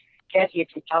Kathy,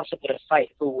 it's impossible to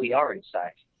fight who we are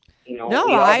inside. No,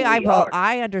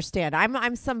 I understand.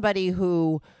 I'm somebody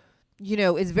who,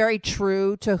 is very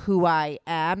true to who I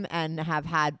am and have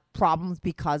had problems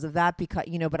because of that.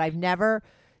 But I've never,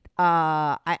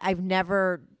 I've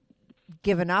never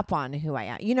given up on who I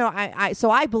am.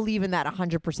 So I believe in that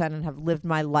 100% and have lived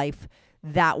my life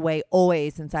that way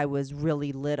always since I was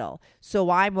really little.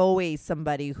 So I'm always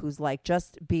somebody who's like,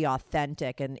 just be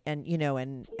authentic and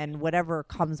whatever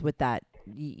comes with that,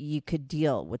 you could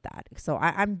deal with that. So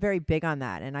I'm very big on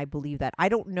that. And I believe that. I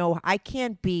don't know. I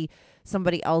can't be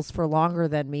somebody else for longer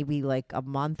than maybe like a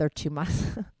month or 2 months.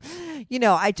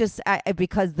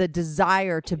 Because the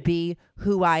desire to be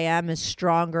who I am is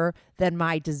stronger than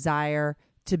my desire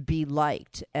to be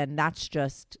liked, and that's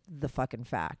just the fucking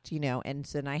fact,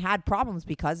 and I had problems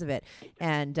because of it,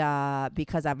 and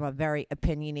because I'm a very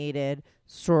opinionated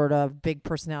sort of big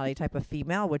personality type of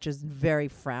female, which is very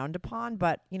frowned upon,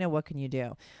 but what can you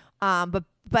do?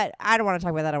 But I don't want to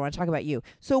talk about that. I want to talk about you.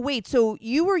 So wait, so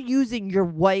you were using your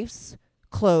wife's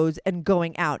clothes and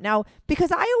going out now,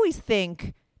 because I always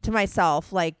think to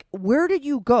myself, like, where did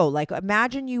you go? Like,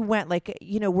 imagine you went, like,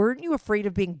 weren't you afraid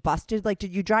of being busted? Like,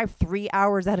 did you drive 3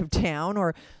 hours out of town?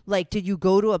 Or, like, did you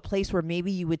go to a place where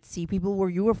maybe you would see people?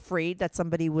 Were you afraid that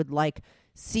somebody would, like,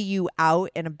 see you out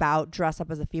and about, dress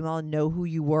up as a female and know who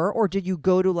you were? Or did you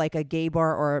go to, like, a gay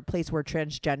bar or a place where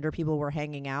transgender people were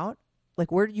hanging out?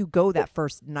 Like, where did you go that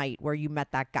first night where you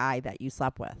met that guy that you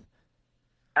slept with?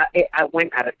 I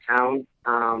went out of town.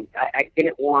 I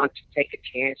didn't want to take a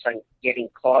chance on getting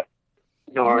caught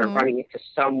nor running into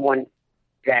someone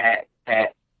that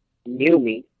knew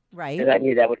me. Right. Because I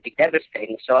knew that would be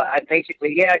devastating. So I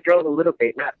basically, I drove a little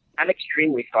bit, not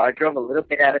extremely far. I drove a little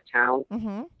bit out of town.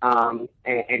 Mm-hmm.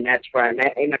 And that's where I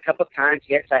met. And a couple of times,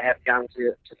 yes, I have gone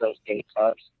to those gay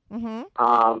clubs.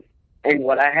 Mm-hmm. And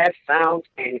what I have found,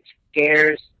 and it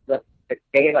scares the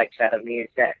daylights out of me, is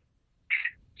that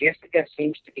Jessica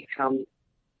seems to become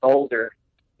older,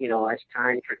 as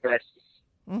time progresses.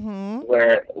 Mm-hmm.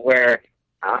 Where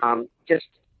just,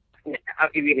 I'll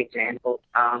give you an example.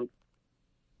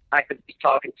 I could be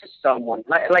talking to someone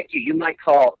like you. You might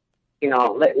call,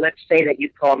 let's say that you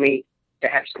call me to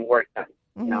have some work done.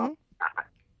 Mm-hmm.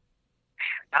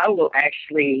 I will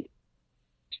actually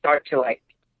start to like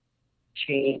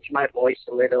change my voice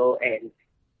a little and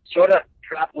sort of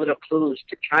drop little clues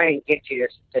to try and get you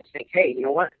to think, hey, you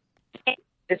know what?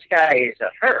 This guy is a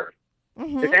her.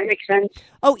 Mm-hmm. Does that make sense?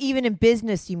 Oh, even in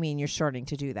business, you mean you're starting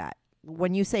to do that?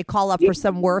 When you say call up for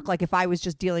some work, like if I was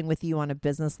just dealing with you on a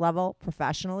business level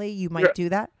professionally, you might do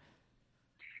that?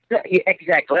 Yeah,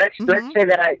 exactly. Let's say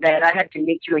that I had to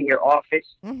meet you in your office,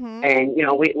 and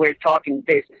we're talking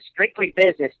business, strictly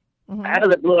business. Out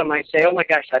of the blue, I might say, "Oh my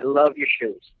gosh, I love your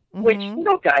shoes," which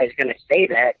no guy is going to say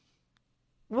that.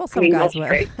 Well, some guys will.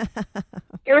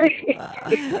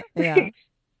 Yeah.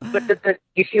 But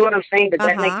you see what I'm saying? Does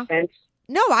that make sense?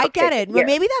 No, I get it. Well,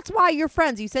 maybe that's why you're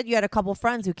friends. You said you had a couple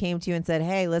friends who came to you and said,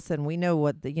 "Hey, listen, we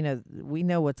know we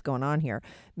know what's going on here."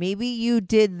 Maybe you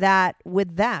did that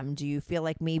with them. Do you feel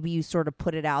like maybe you sort of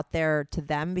put it out there to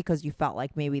them because you felt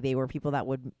like maybe they were people that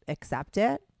would accept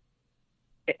it?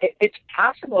 It's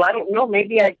possible. I don't know.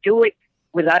 Maybe I do it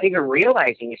without even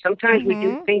realizing it. Sometimes we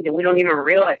do things and we don't even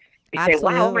realize. We say,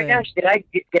 "Wow, oh my gosh, did I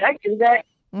do that?"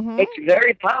 It's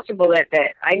very possible that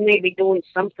I may be doing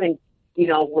something,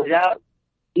 without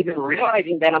even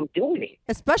realizing that I'm doing it.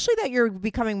 Especially that you're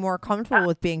becoming more comfortable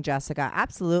with being Jessica.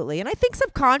 Absolutely. And I think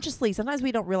subconsciously, sometimes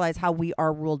we don't realize how we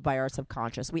are ruled by our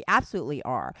subconscious. We absolutely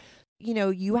are.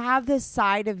 You have this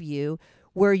side of you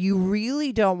where you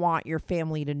really don't want your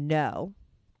family to know.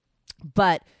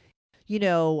 But,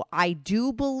 I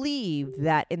do believe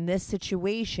that in this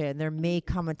situation, there may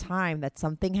come a time that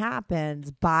something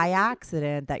happens by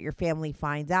accident that your family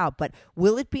finds out. But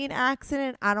will it be an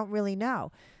accident? I don't really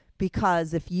know.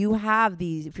 Because if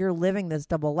you're living this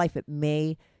double life, it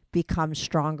may become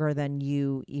stronger than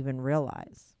you even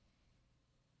realize.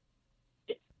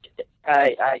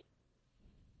 I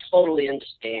totally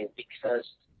understand, because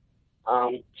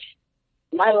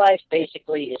my life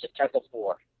basically is a tug of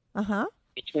war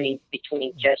between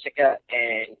Jessica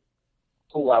and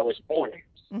who I was born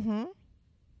as. Mm-hmm.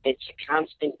 It's a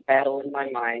constant battle in my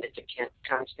mind. It's a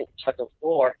constant tug of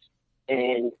war,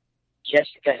 and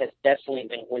Jessica has definitely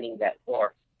been winning that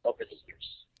war over the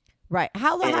years. Right.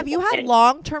 How long have you had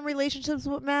long-term relationships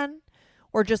with men,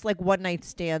 or just like one-night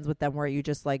stands with them where you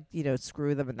just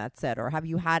screw them and that's it? Or have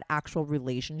you had actual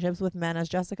relationships with men as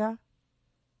Jessica?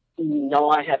 No,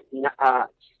 I have not.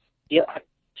 I've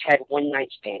had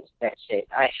one-night stands. That's it.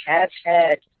 I have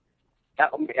had.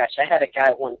 Oh my gosh! I had a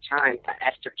guy one time.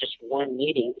 After just one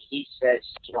meeting, he says,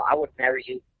 "I would marry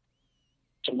you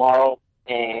tomorrow,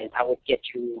 and I would get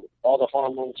you all the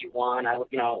hormones you want." I would,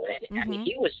 I mean,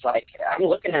 he was like, I'm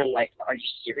looking at him like, "Are you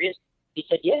serious?" He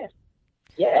said, "Yeah,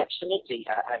 absolutely.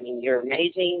 I mean, you're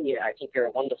amazing. I think you're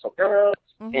a wonderful girl."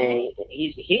 And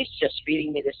he's just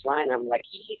feeding me this line. I'm like,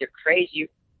 he's either crazy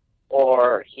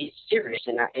or he's serious,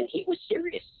 and he was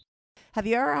serious. Have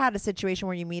you ever had a situation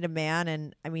where you meet a man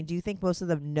and, do you think most of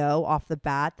them know off the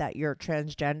bat that you're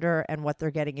transgender and what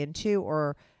they're getting into,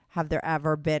 or have there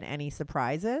ever been any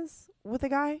surprises with a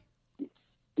guy?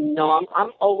 No,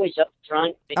 I'm always up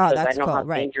front because I know how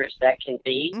dangerous that can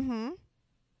be.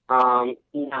 Now,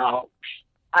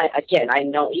 I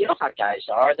know, how guys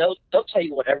are. They'll tell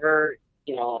you whatever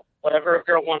a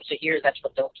girl wants to hear, that's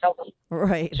what they'll tell them.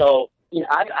 Right. So,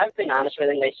 I've been honest with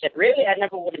them. They said, "Really? I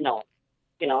never would have known."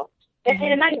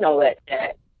 And I know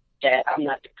that I'm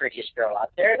not the prettiest girl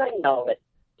out there, and I know that,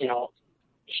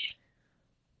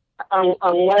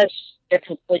 unless they're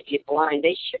completely blind,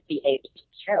 they should be able to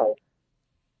tell,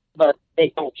 but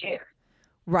they don't care.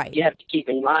 Right. You have to keep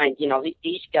in mind,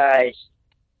 these guys,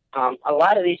 a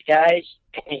lot of these guys,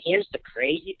 and here's the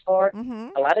crazy part,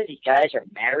 a lot of these guys are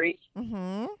married.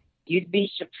 You'd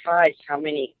be surprised how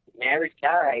many married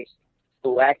guys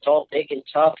who act all big and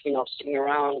tough, sitting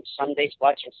around Sundays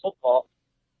watching football,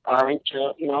 are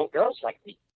into, girls like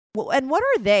me. Well, and what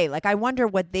are they? Like, I wonder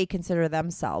what they consider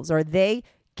themselves. Are they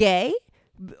gay?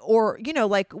 Or,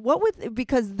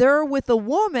 because they're with a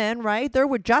woman, right? They're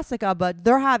with Jessica, but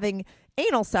they're having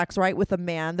anal sex, right, with a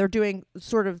man. They're doing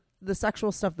sort of the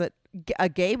sexual stuff that a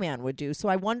gay man would do. So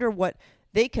I wonder what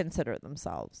they consider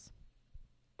themselves.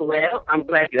 Well, I'm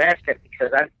glad you asked that,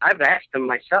 because I've asked them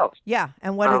myself. Yeah,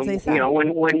 and what did they say?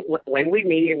 When we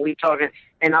meet and we talk,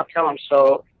 and I'll tell them,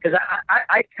 because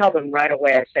I tell them right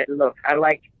away. I said, "Look, I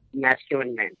like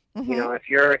masculine men. If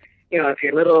you're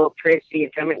a little prissy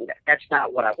and feminine, that's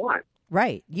not what I want."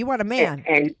 Right, you want a man,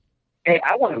 and hey,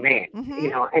 I want a man.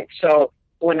 And so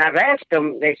when I've asked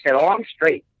them, they said, "Oh, I'm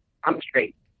straight. I'm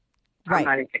straight. I'm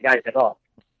not into guys at all."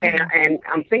 And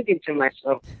I'm thinking to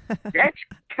myself, that's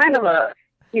kind of a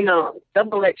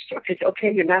double-edged sword. Okay,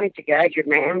 you're not into guys, you're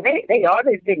man.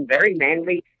 They've been very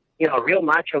manly, real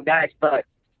macho guys, but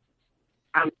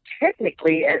I'm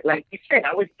technically, like you said,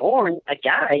 I was born a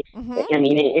guy. I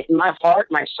mean, in my heart,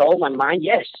 my soul, my mind,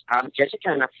 yes, I'm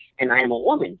Jessica, and I am a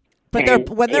woman. But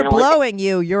when they're blowing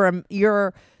you,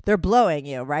 they're blowing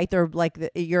you, right? They're like,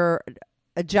 you're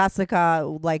a Jessica,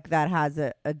 like, that has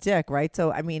a dick, right?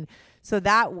 So, so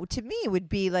that, to me, would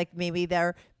be like maybe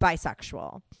they're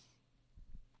bisexual.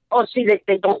 Oh, see,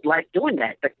 they don't like doing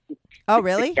that. But oh,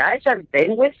 really? The guys I've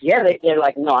been with, yeah, they're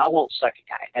like, "No, I won't suck a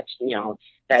guy."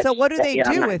 That's, so what do they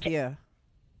do with you?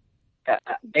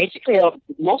 Basically,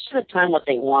 most of the time what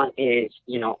they want is,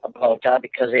 a blowjob,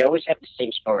 because they always have the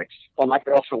same story. Well, my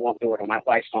girlfriend won't do it, or my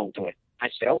wife won't do it. I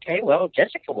say, okay, well,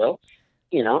 Jessica will,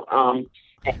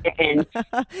 and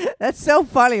that's so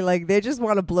funny. Like, they just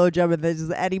want a blowjob,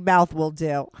 and any mouth will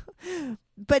do.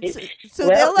 But so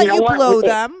they'll let you blow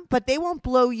them, but they won't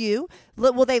blow you.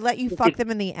 Will they let you fuck them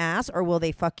in the ass, or will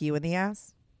they fuck you in the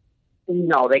ass?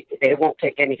 No, they won't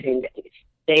take anything.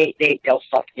 They'll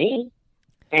fuck me.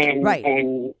 and Right.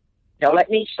 and they'll let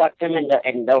me suck them,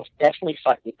 and they'll definitely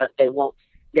fuck me, but they won't.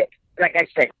 Like I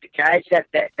said, the guys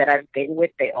that I've been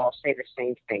with, they all say the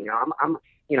same thing.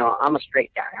 I'm a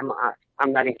straight guy.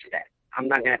 I'm not into that. I'm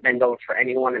not going to bend over for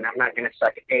anyone, and I'm not going to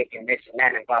suck a dick and this and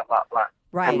that and blah, blah, blah.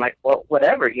 Right. I'm like, well,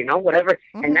 whatever, whatever.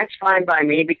 Mhm. And that's fine by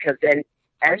me, because then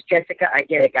as Jessica, I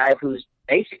get a guy who's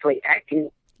basically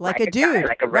acting Like like a dude. guy,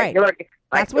 like a Right. regular,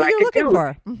 That's like, what like you're a looking dude.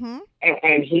 for. Mm-hmm.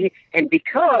 And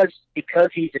because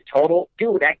he's a total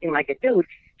dude, acting like a dude,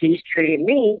 he's treating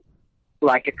me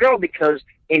like a girl, because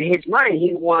in his mind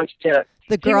he wants to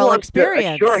The girl he wants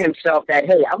experience. to assure himself that,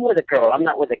 hey, I'm with a girl, I'm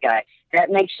not with a guy. That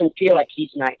makes him feel like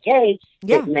he's not gay.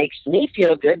 Yeah. It makes me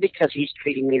feel good because he's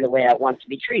treating me the way I want to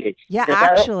be treated. Yeah, Does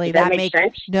actually, does that that make makes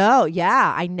sense? no.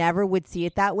 Yeah, I never would see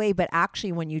it that way, but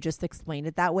actually, when you just explained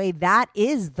it that way, that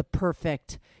is the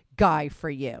perfect guy for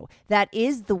you. That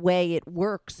is the way it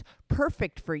works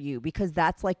perfect for you, because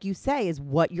that's, like you say, is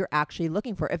what you're actually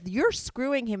looking for. If you're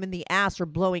screwing him in the ass or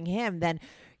blowing him, then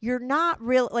you're not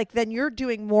real, like, then you're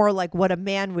doing more like what a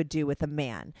man would do with a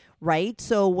man, right?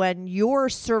 So when you're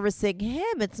servicing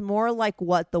him, it's more like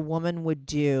what the woman would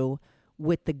do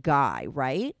with the guy,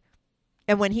 right?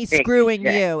 And when he's screwing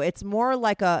Exactly. you, it's more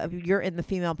like you're in the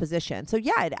female position. So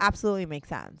yeah, it absolutely makes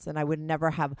sense. And I would never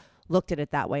have looked at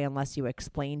it that way unless you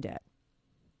explained it.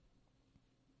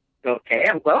 Okay,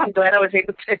 well, I'm glad I was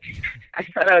able to. I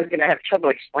thought I was going to have trouble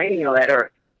explaining all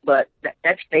that, but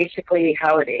that's basically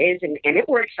how it is, and it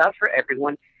works out for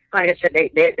everyone. Like I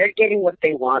said, they're getting what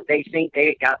they want. They think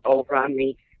they got over on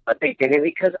me, but they didn't,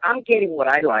 because I'm getting what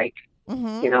I like.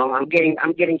 Mm-hmm.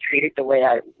 I'm getting treated the way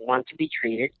I want to be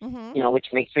treated. Mm-hmm. Which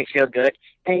makes me feel good.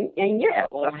 And yeah,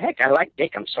 well, heck, I like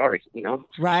dick. I'm sorry.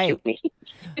 Right. Shoot me.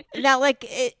 Now, how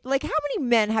many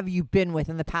men have you been with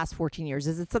in the past 14 years?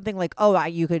 Is it something like,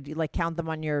 you could like count them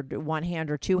on your one hand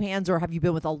or two hands, or have you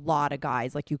been with a lot of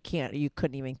guys like you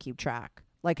couldn't even keep track?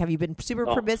 Like, have you been super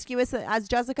promiscuous as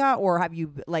Jessica, or have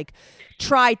you like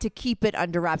tried to keep it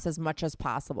under wraps as much as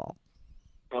possible?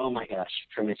 Oh my gosh,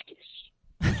 promiscuous.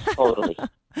 Totally.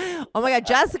 Oh my God,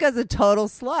 Jessica's a total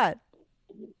slut.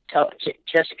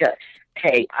 Jessica,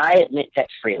 hey, I admit that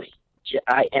freely.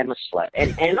 I am a slut,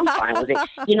 and I'm fine with it.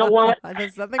 You know what?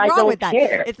 There's nothing I wrong don't with that.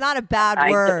 care. It's not a bad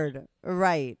word,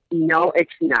 right? No,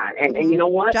 it's not. And you know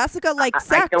what? Jessica likes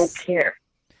sex. I don't care.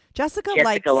 Jessica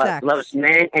likes Jessica sex. loves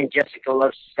men, and Jessica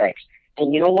loves sex.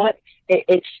 And you know what?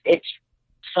 It's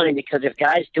funny, because if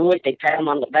guys do it, they pat them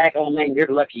on the back. Oh man, you're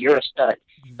lucky. You're a stud.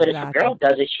 But if a girl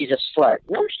does it, she's a slut.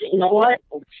 No, you know what?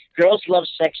 Girls love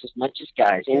sex as much as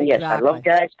guys. And yes, I love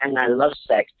guys, and I love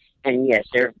sex. And yes,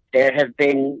 there have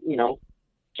been,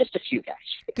 just a few guys.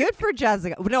 Good for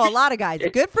Jessica. No, a lot of guys.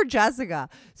 Good for Jessica.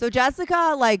 So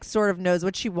Jessica sort of knows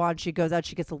what she wants. She goes out.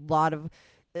 She gets a lot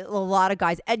of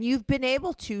guys, and you've been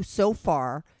able to so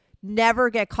far never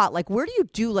get caught. Like, where do you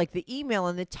do the email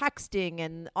and the texting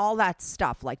and all that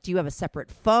stuff? Like, do you have a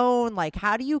separate phone? Like,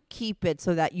 how do you keep it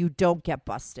so that you don't get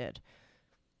busted?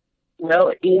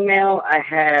 Well, email, I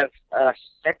have a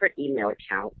separate email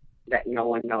account that no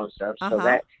one knows of. So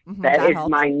that is helps.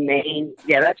 my main,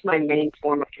 that's my main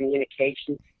form of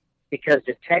communication, because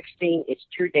the texting is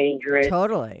too dangerous.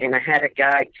 Totally. And I had a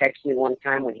guy text me one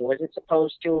time when he wasn't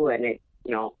supposed to, and it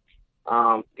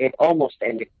almost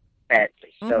ended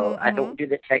badly. So I don't do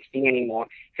the texting anymore,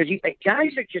 because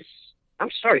guys are just, I'm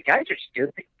sorry, guys are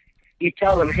stupid. You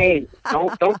tell them, hey,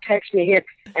 don't text me here,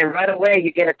 and right away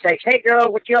you get a text, hey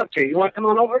girl, what you up to? You want to come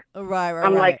on over? Right.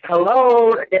 I'm like,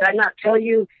 hello, did I not tell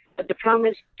you? But the problem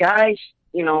is, guys,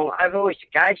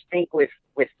 guys think with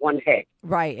one head.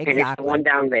 Right, exactly. And it's the one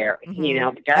down there.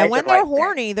 The guys And when are they're like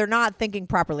horny, they're not thinking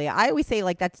properly. I always say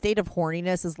that state of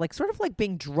horniness is sort of like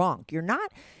being drunk. You're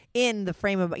not in the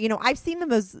frame of, I've seen the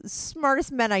most smartest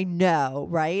men I know,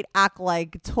 right, act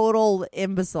like total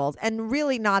imbeciles and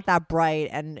really not that bright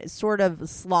and sort of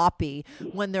sloppy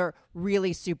when they're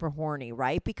really super horny,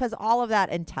 right? Because all of that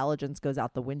intelligence goes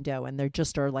out the window, and they're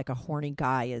just like a horny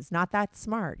guy is not that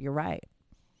smart. You're right.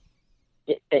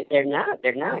 They're not,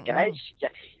 guys.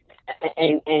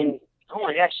 And oh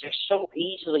my gosh, they're so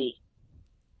easily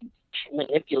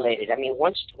manipulated. I mean,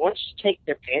 once you take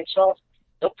their pants off,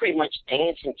 they'll pretty much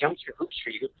dance and jump through hoops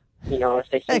for you. If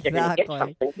they think they're going to get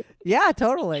something. Yeah,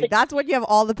 totally. That's when you have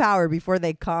all the power before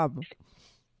they come.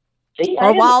 See,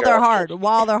 or while they're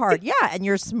hard. Yeah, and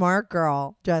you're a smart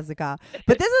girl, Jessica.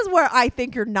 But this is where I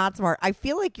think you're not smart. I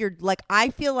feel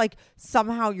like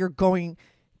somehow you're going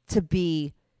to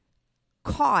be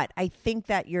caught. I think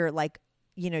that you're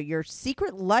your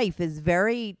secret life is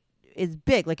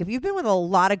big. Like, if you've been with a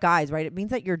lot of guys, right, it means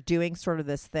that you're doing sort of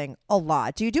this thing a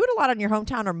lot. Do you do it a lot in your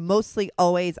hometown, or mostly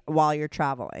always while you're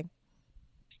traveling?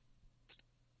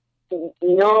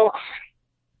 No,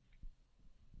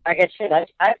 like I said,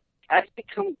 I've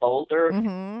become bolder.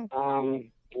 Mm-hmm.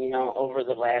 Over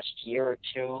the last year or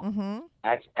two, Mm-hmm.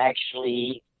 I've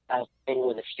been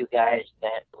with a few guys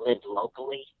that live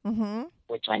locally, Mm-hmm.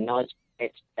 which I know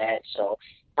it's bad. So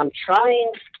I'm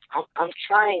trying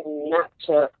not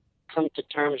to come to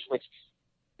terms with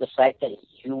the fact that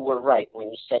you were right when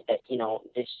you said that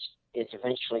this is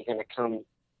eventually going to come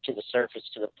to the surface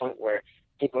to the point where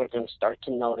people are going to start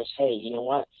to notice, hey, you know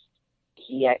what?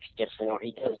 He acts different, or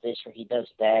he does this, or he does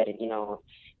that, and so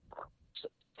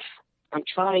I'm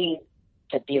trying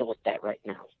to deal with that right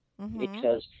now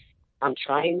because I'm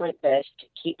trying my best to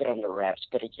keep it under wraps,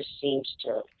 but it just seems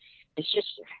to,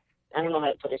 I don't know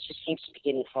how to put it, it just seems to be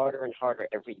getting harder and harder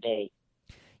every day.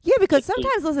 Yeah, because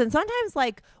sometimes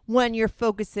like when you're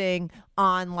focusing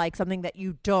on like something that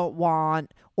you don't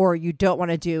want or you don't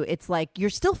want to do, it's like you're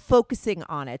still focusing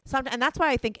on it. And that's why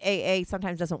I think AA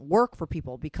sometimes doesn't work for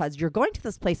people, because you're going to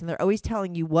this place and they're always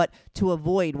telling you what to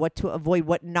avoid,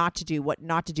 what not to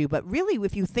do. But really,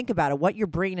 if you think about it, what your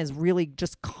brain is really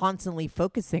just constantly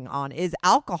focusing on is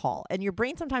alcohol. And your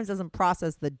brain sometimes doesn't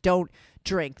process the don't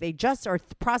drink. They just are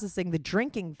processing the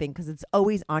drinking thing because it's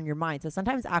always on your mind. So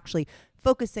sometimes actually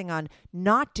focusing on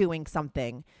not doing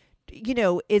something,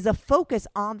 is a focus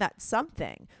on that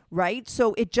something, right?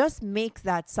 So it just makes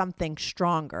that something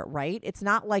stronger, right? It's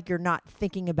not like you're not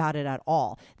thinking about it at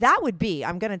all. That would be,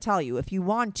 I'm going to tell you, if you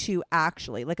want to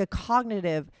actually, like a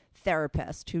cognitive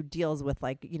therapist who deals with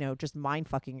just mind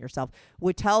fucking yourself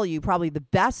would tell you probably the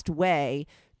best way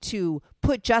to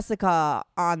put Jessica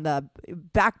on the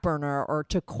back burner or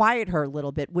to quiet her a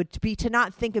little bit would be to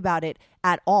not think about it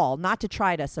at all, not to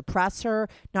try to suppress her,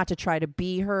 not to try to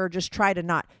be her, just try to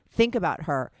not think about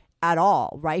her at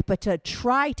all, right? But to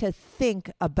try to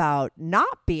think about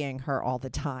not being her all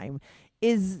the time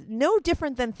is no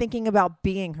different than thinking about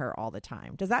being her all the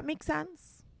time. Does that make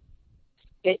sense?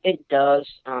 It does.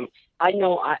 I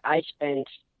know I spend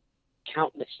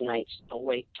countless nights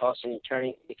awake, tossing and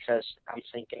turning, because I'm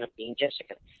thinking of being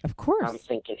Jessica. Of course. I'm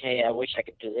thinking, hey, I wish I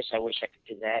could do this. I wish I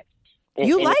could do that.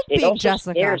 You like being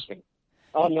Jessica. Scares me.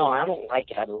 Oh, no, I don't like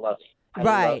it. I love it.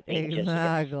 Right,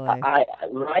 exactly.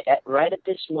 Right at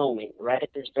this moment, right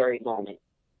at this very moment,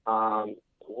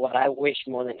 what I wish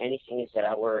more than anything is that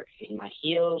I were in my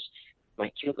heels,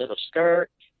 my cute little skirt,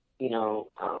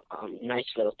 nice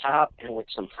little top, and with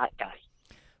some hot guy.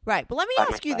 Right. But let me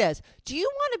ask you this. Do you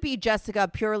want to be Jessica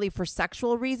purely for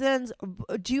sexual reasons?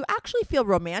 Do you actually feel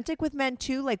romantic with men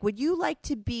too? Like, would you like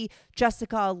to be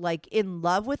Jessica, like in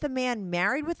love with a man,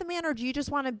 married with a man? Or do you just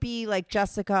want to be like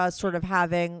Jessica sort of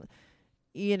having,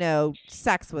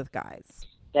 sex with guys?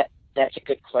 That's a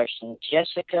good question.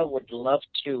 Jessica would love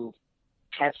to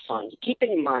have fun. Keep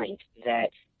in mind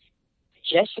that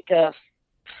Jessica,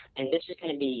 and this is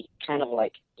going to be kind of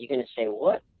like, you're going to say,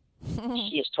 what?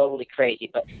 She is totally crazy,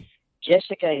 but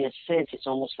Jessica, in a sense, is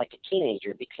almost like a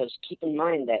teenager, because keep in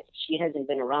mind that she hasn't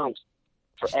been around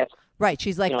forever. Right.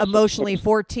 She's like emotionally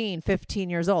 14, 15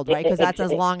 years old, right? Because that's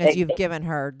as long as you've given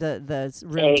her the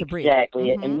room to breathe.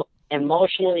 Exactly. Mm-hmm.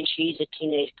 Emotionally, she's a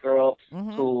teenage girl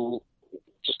who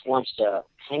just wants to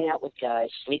hang out with guys,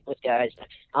 sleep with guys.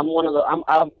 I'm one of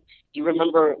the. You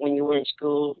remember when you were in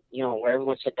school, where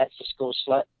everyone said that's the school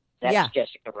slut? That's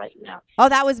Jessica right now. Oh,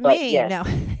 that was me. Yeah. No,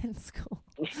 in school.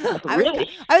 Really?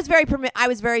 I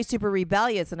was very super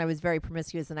rebellious, and I was very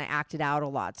promiscuous, and I acted out a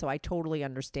lot. So I totally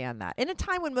understand that. In a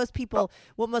time when most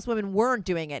women weren't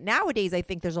doing it. Nowadays, I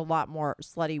think there's a lot more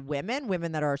slutty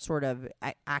women that are sort of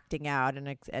acting out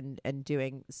and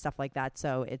doing stuff like that.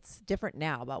 So it's different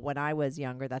now. But when I was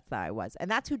younger, that's how I was, and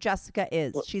that's who Jessica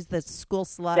is. She's the school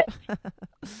slut.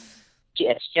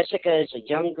 Yes, Jessica is a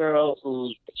young girl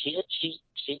who she's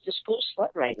the school slut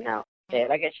right now.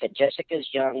 Like I said, Jessica's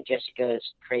young.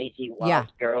 Jessica's crazy,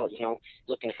 wild girl,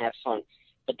 looking to have fun.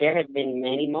 But there have been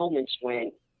many moments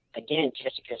when, again,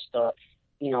 Jessica's thought,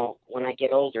 when I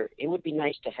get older, it would be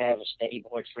nice to have a steady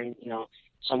boyfriend,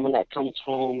 someone that comes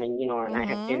home and, and I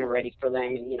have dinner ready for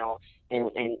them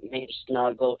and, and maybe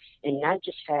snuggle and not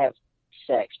just have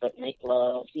sex, but make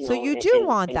love. So you do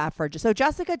want that for. So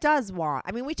Jessica does want.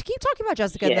 I mean, we keep talking about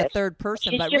Jessica in the third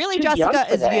person, but really Jessica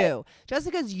is you.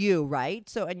 Jessica's you, right?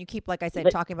 So, and you keep, like I said,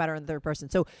 talking about her in the third person.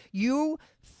 So you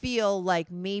feel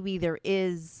like maybe there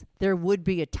would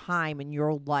be a time in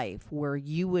your life where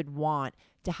you would want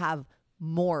to have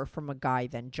more from a guy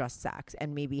than just sex,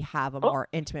 and maybe have a more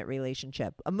intimate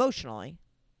relationship emotionally.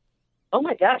 Oh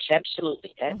my gosh,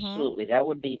 absolutely. That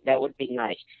would be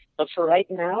nice. But for right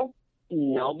now,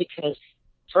 no, because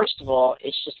first of all,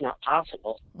 it's just not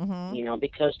possible.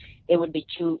 Because it would be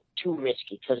too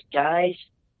risky. Because guys,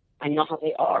 I know how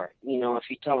they are. You know, if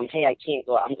you tell them, hey, I can't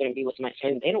go, I'm going to be with my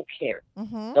family, they don't care.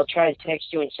 Mm-hmm. They'll try to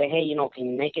text you and say, hey, you know, can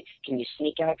you make it? Can you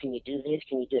sneak out? Can you do this?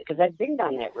 Can you do it? Because I've been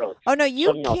down that road. Oh no, you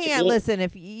So, no, to can't. me- Listen,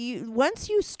 if you once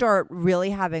you start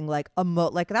really having like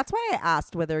like that's why I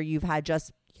asked whether you've had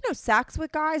just sex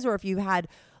with guys or if you've had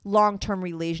long-term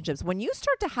relationships. When you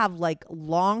start to have like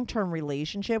long-term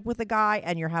relationship with a guy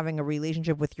and you're having a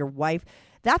relationship with your wife,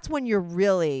 that's when you're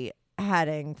really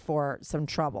heading for some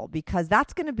trouble, because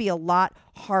that's going to be a lot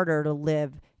harder to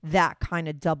live that kind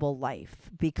of double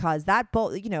life, because that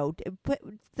both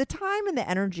the time and the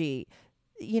energy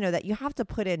that you have to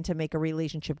put in to make a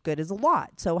relationship good is a lot.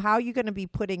 So how are you going to be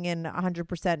putting in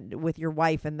 100% with your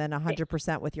wife and then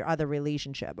 100% with your other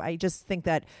relationship? I just think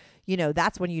that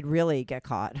that's when you'd really get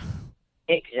caught.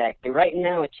 Exactly. Right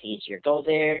now, it's easier. Go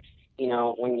there,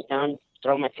 when you're done,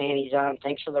 throw my panties on,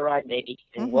 thanks for the ride, baby,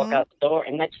 and walk out the door,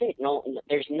 and that's it. No,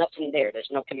 there's nothing there. There's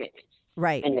no commitment.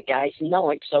 Right. And the guys know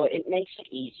it, so it makes it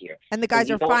easier. And the guys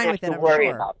you are don't fine have with it, to I'm worry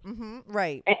sure. about.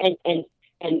 Right.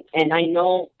 And I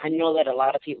know that a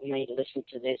lot of people may listen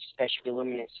to this, especially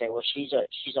women, and say, well, she's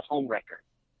a home wrecker.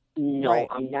 No, Right.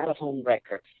 I'm not a home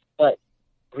wrecker. But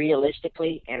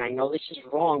realistically, and I know this is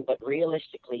wrong, but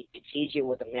realistically, it's easier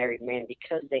with a married man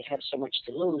because they have so much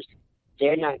to lose.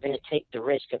 They're not going to take the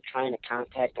risk of trying to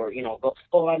contact or, go,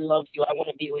 oh, I love you, I want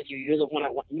to be with you, you're the one I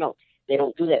want. No, they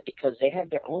don't do that because they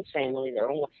have their own family, their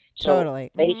own. So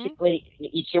Totally. basically,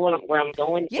 you see where I'm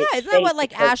going? Yeah, It's isn't that what safe like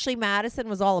because- Ashley Madison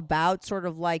was all about? Sort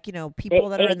of like, people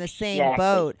that are in the same Exactly.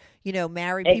 boat,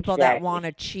 married people that Exactly. want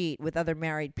to cheat with other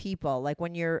married people. Like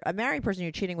when you're a married person,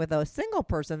 you're cheating with a single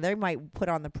person, they might put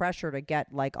on the pressure to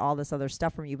get like all this other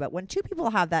stuff from you. But when two people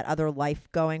have that other life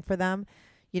going for them,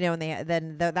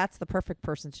 and that's the perfect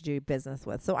person to do business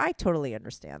with. So I totally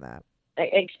understand that.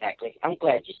 Exactly. I'm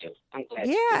glad you do.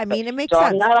 Yeah, I mean, it makes so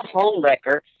sense. I'm not a home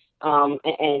wrecker, and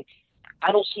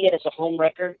I don't see it as a home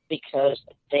wrecker because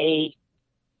they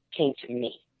came to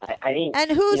me. I didn't.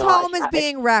 And whose you know, home is I-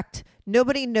 being wrecked?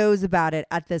 Nobody knows about it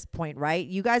at this point, right?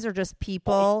 You guys are just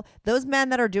people. Those men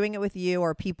that are doing it with you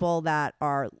are people that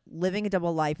are living a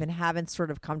double life and haven't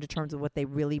sort of come to terms with what they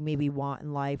really maybe want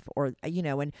in life, or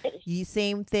and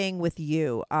same thing with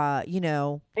you.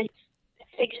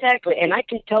 Exactly, and I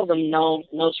can tell them, no,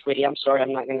 sweetie, I'm sorry,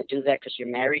 I'm not going to do that because you're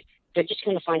married. They're just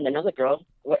going to find another girl.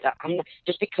 I'm not,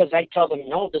 just because I tell them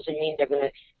no doesn't mean they're going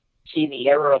to see the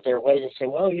error of their ways and say,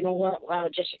 well, you know what? Wow,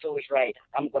 Jessica was right.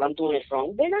 What I'm doing is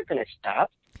wrong. They're not going to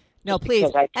stop. No, just please.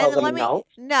 Because I tell them no.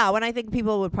 No, and I think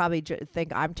people would probably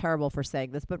think I'm terrible for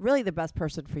saying this, but really the best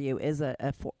person for you is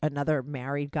another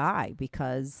married guy,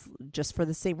 because just for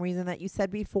the same reason that you said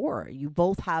before, you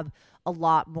both have a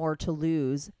lot more to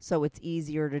lose, so it's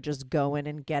easier to just go in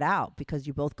and get out because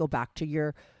you both go back to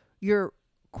your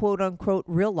quote unquote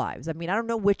real lives. I mean, I don't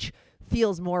know which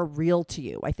feels more real to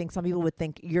you. I think some people would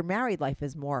think your married life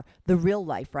is more the real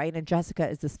life, right? And Jessica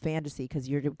is this fantasy because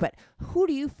but who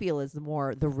do you feel is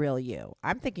more the real you?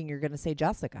 I'm thinking you're going to say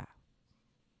Jessica.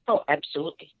 Oh,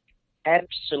 absolutely.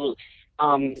 Absolutely.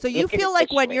 So you look at feel it like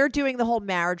this when way. you're doing the whole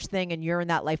marriage thing and you're in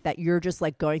that life that you're just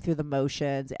like going through the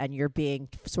motions and you're being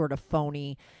sort of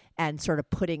phony and sort of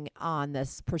putting on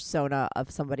this persona of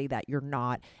somebody that you're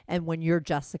not. And when you're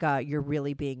Jessica, you're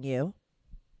really being you.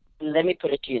 Let me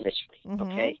put it to you this way, Mhm.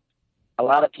 okay? A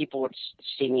lot of people would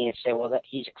see me and say, well, that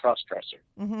he's a cross-dresser.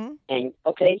 Mm-hmm. And,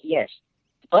 okay, yes.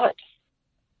 But,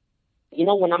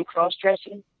 when I'm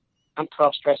cross-dressing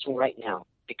right now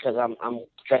because I'm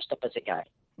dressed up as a guy.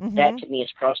 Mm-hmm. That to me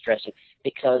is cross-dressing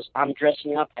because I'm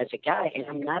dressing up as a guy and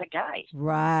I'm not a guy.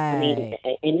 Right. I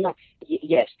mean,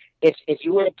 yes, if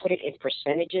you were to put it in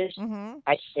percentages, Mm-hmm.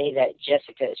 I'd say that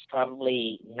Jessica is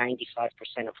probably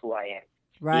 95% of who I am.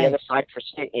 Right. The other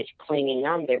 5% is clinging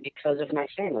on there because of my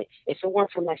family. If it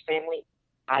weren't for my family,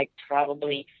 I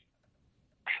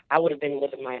would have been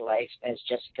living my life as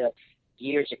Jessica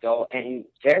years ago, and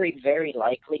very, very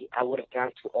likely I would have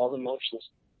gone through all the motions,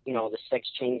 the sex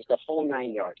change, the whole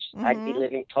 9 yards. I'd be Mhm.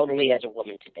 living totally as a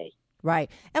woman today. Right.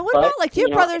 And what But, about like do you have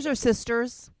you know, brothers or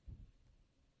sisters?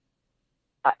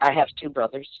 I have two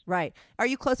brothers. Right. Are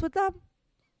you close with them?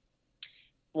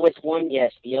 With one,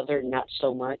 yes. The other, not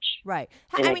so much. Right.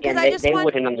 And I mean, again, because I just they want.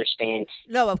 wouldn't understand.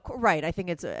 No, right. I think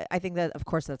that of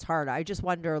course that's hard. I just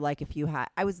wonder, like, if you had.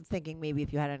 I was thinking maybe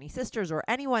if you had any sisters or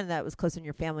anyone that was close in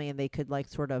your family, and they could like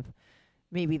sort of,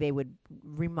 maybe they would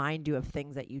remind you of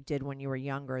things that you did when you were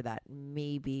younger that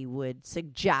maybe would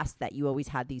suggest that you always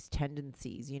had these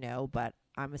tendencies, But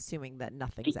I'm assuming that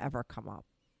nothing's ever come up.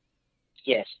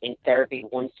 Yes, in therapy,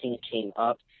 one thing came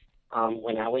up.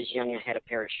 When I was young, I had a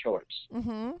pair of shorts.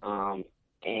 Mm-hmm.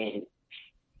 And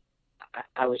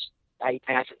I was I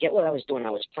forget what I was doing.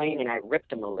 I was playing, and I ripped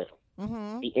them a little,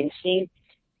 the inseam,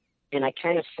 and I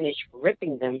kind of finished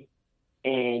ripping them,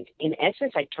 and in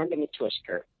essence, I turned them into a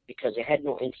skirt because it had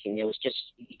no inseam. It was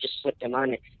just, you just slip them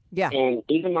on it. Yeah. And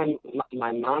even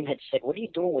my mom had said, "What are you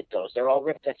doing with those? They're all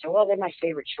ripped." I said, "Well, they're my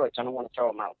favorite shorts. I don't want to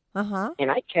throw them out."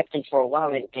 And I kept them for a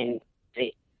while, and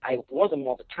I wore them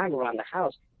all the time around the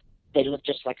house. They looked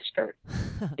just like a skirt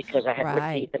because I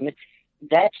had ripped them.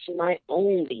 That's my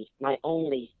only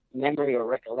memory or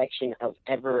recollection of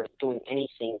ever doing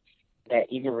anything that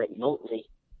even remotely,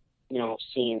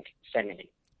 seemed feminine.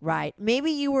 Right.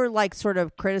 Maybe you were like sort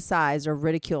of criticized or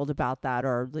ridiculed about that,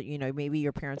 or, maybe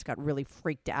your parents got really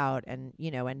freaked out and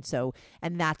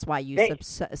that's why you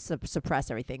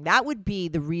suppress everything. That would be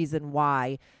the reason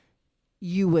why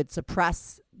you would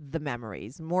suppress the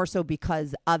memories, more so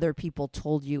because other people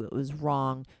told you it was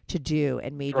wrong to do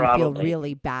and made you feel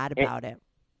really bad about it.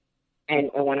 And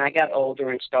when I got older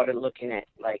and started looking at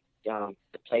like the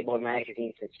Playboy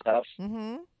magazines and stuff,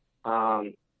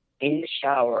 in the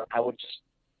shower, I would just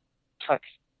tuck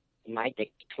my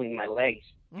dick between my legs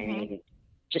and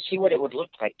just see what it would look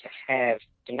like to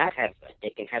not have a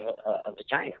dick and have a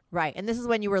vagina. Right. And this is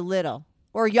when you were little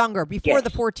or younger, before the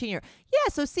 14-year. Yeah.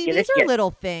 So see, these are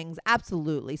little things.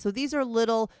 Absolutely. So these are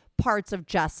little parts of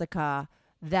Jessica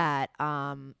that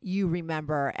you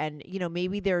remember, and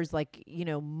maybe there's like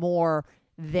more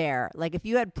there. Like if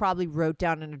you had probably wrote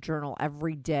down in a journal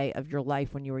every day of your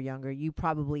life when you were younger, you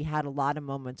probably had a lot of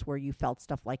moments where you felt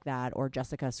stuff like that, or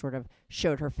Jessica sort of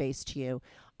showed her face to you.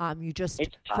 You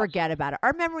just forget about it.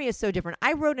 Our memory is so different.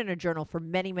 I wrote in a journal for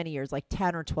many, many years, like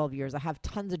 10 or 12 years. I have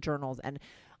tons of journals, and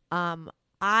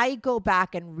I go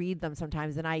back and read them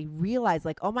sometimes, and I realize,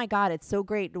 like, oh my God, it's so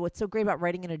great. What's so great about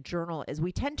writing in a journal is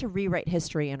we tend to rewrite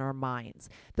history in our minds.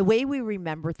 The way we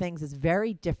remember things is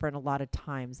very different a lot of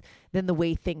times than the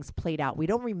way things played out. We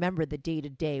don't remember the day to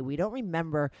day. We don't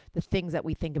remember the things that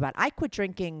we think about. I quit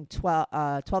drinking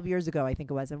 12 years ago, I think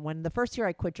it was. And when the first year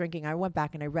I quit drinking, I went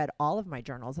back and I read all of my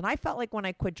journals. And I felt like when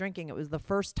I quit drinking, it was the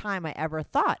first time I ever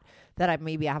thought that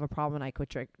maybe I have a problem and I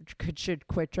should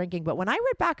quit drinking. But when I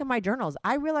read back in my journals,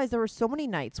 I realized there were so many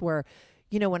nights where,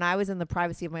 when I was in the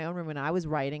privacy of my own room and I was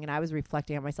writing and I was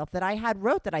reflecting on myself, that I had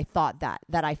wrote that I thought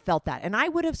that I felt that. And I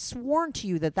would have sworn to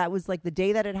you that was like the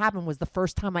day that it happened was the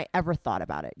first time I ever thought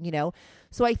about it,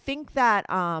 So I think that,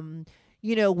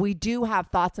 we do have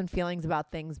thoughts and feelings about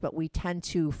things, but we tend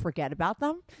to forget about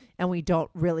them and we don't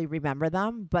really remember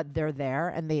them, but they're there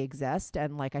and they exist.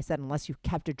 And like I said, unless you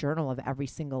kept a journal of every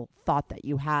single thought that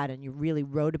you had and you really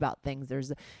wrote about things,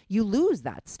 you lose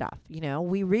that stuff.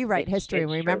 We rewrite history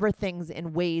and we remember things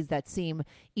in ways that seem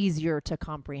easier to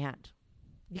comprehend.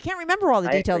 You can't remember all the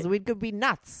details. We could be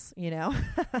nuts,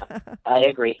 I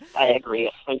agree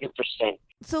 100%.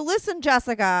 So listen,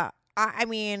 Jessica, I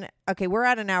mean, okay, we're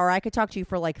at an hour. I could talk to you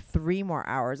for like 3 more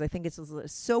hours. I think it's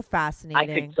so fascinating.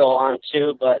 I could go on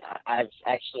too, but I'll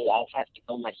have to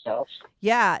go myself.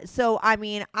 Yeah. So, I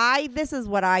mean, this is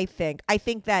what I think. I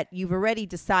think that you've already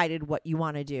decided what you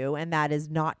want to do, and that is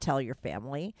not tell your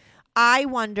family. I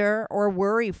wonder or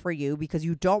worry for you because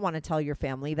you don't want to tell your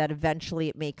family that eventually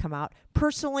it may come out.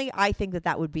 Personally, I think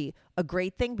that would be a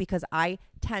great thing because I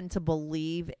tend to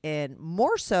believe in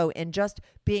more so in just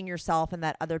being yourself and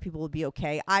that other people will be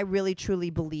okay. I really, truly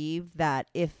believe that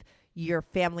if your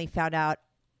family found out,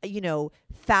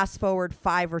 fast forward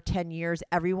 5 or 10 years,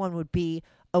 everyone would be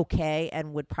okay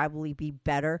and would probably be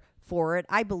better for it.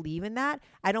 I believe in that.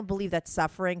 I don't believe that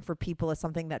suffering for people is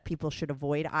something that people should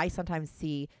avoid. I sometimes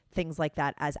see things like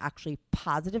that as actually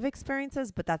positive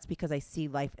experiences, but that's because I see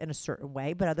life in a certain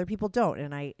way, but other people don't,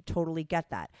 and I totally get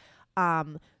that.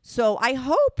 So I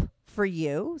hope for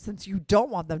you, since you don't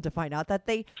want them to find out, that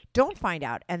they don't find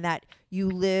out and that you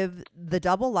live the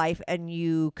double life and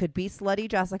you could be slutty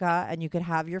Jessica and you could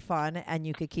have your fun and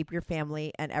you could keep your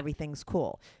family and everything's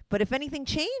cool. But if anything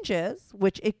changes,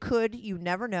 which it could, you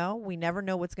never know. We never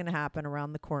know what's going to happen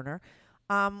around the corner.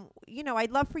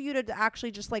 I'd love for you to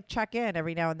actually just like check in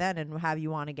every now and then and have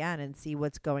you on again and see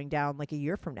what's going down like a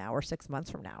year from now or 6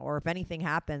 months from now. Or if anything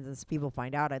happens and people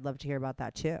find out, I'd love to hear about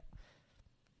that too.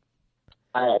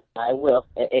 I will.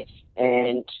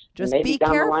 And just maybe be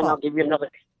down careful. the line I'll give you another.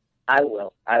 I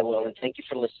will. And thank you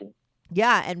for listening.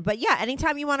 Yeah.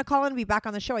 Anytime you want to call in and be back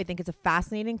on the show, I think it's a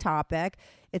fascinating topic.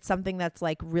 It's something that's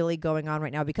like really going on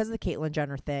right now because of the Caitlyn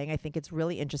Jenner thing. I think it's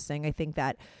really interesting. I think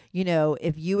that,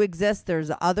 if you exist,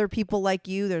 there's other people like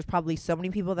you. There's probably so many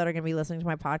people that are going to be listening to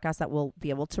my podcast that will be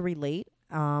able to relate.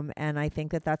 And I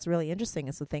think that that's really interesting.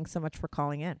 And so thanks so much for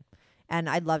calling in. And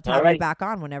I'd love to have you back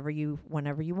on whenever you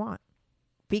want.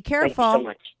 Be careful. Thank you so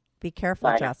much. Be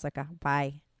careful, Bye. Jessica.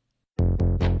 Bye.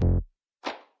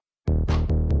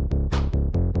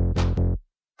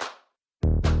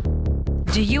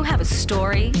 Do you have a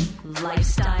story,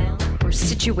 lifestyle, or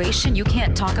situation you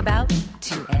can't talk about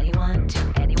to anyone?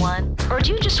 Or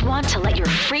do you just want to let your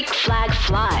freak flag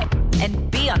fly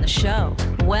and be on the show?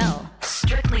 Well,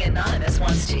 Strictly Anonymous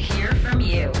wants to hear from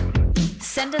you.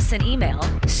 Send us an email,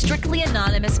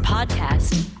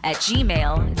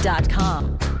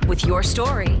 strictlyanonymouspodcast@gmail.com, with your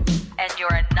story and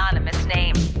your anonymous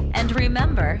name. And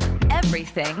remember,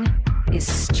 everything is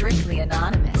strictly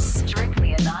anonymous.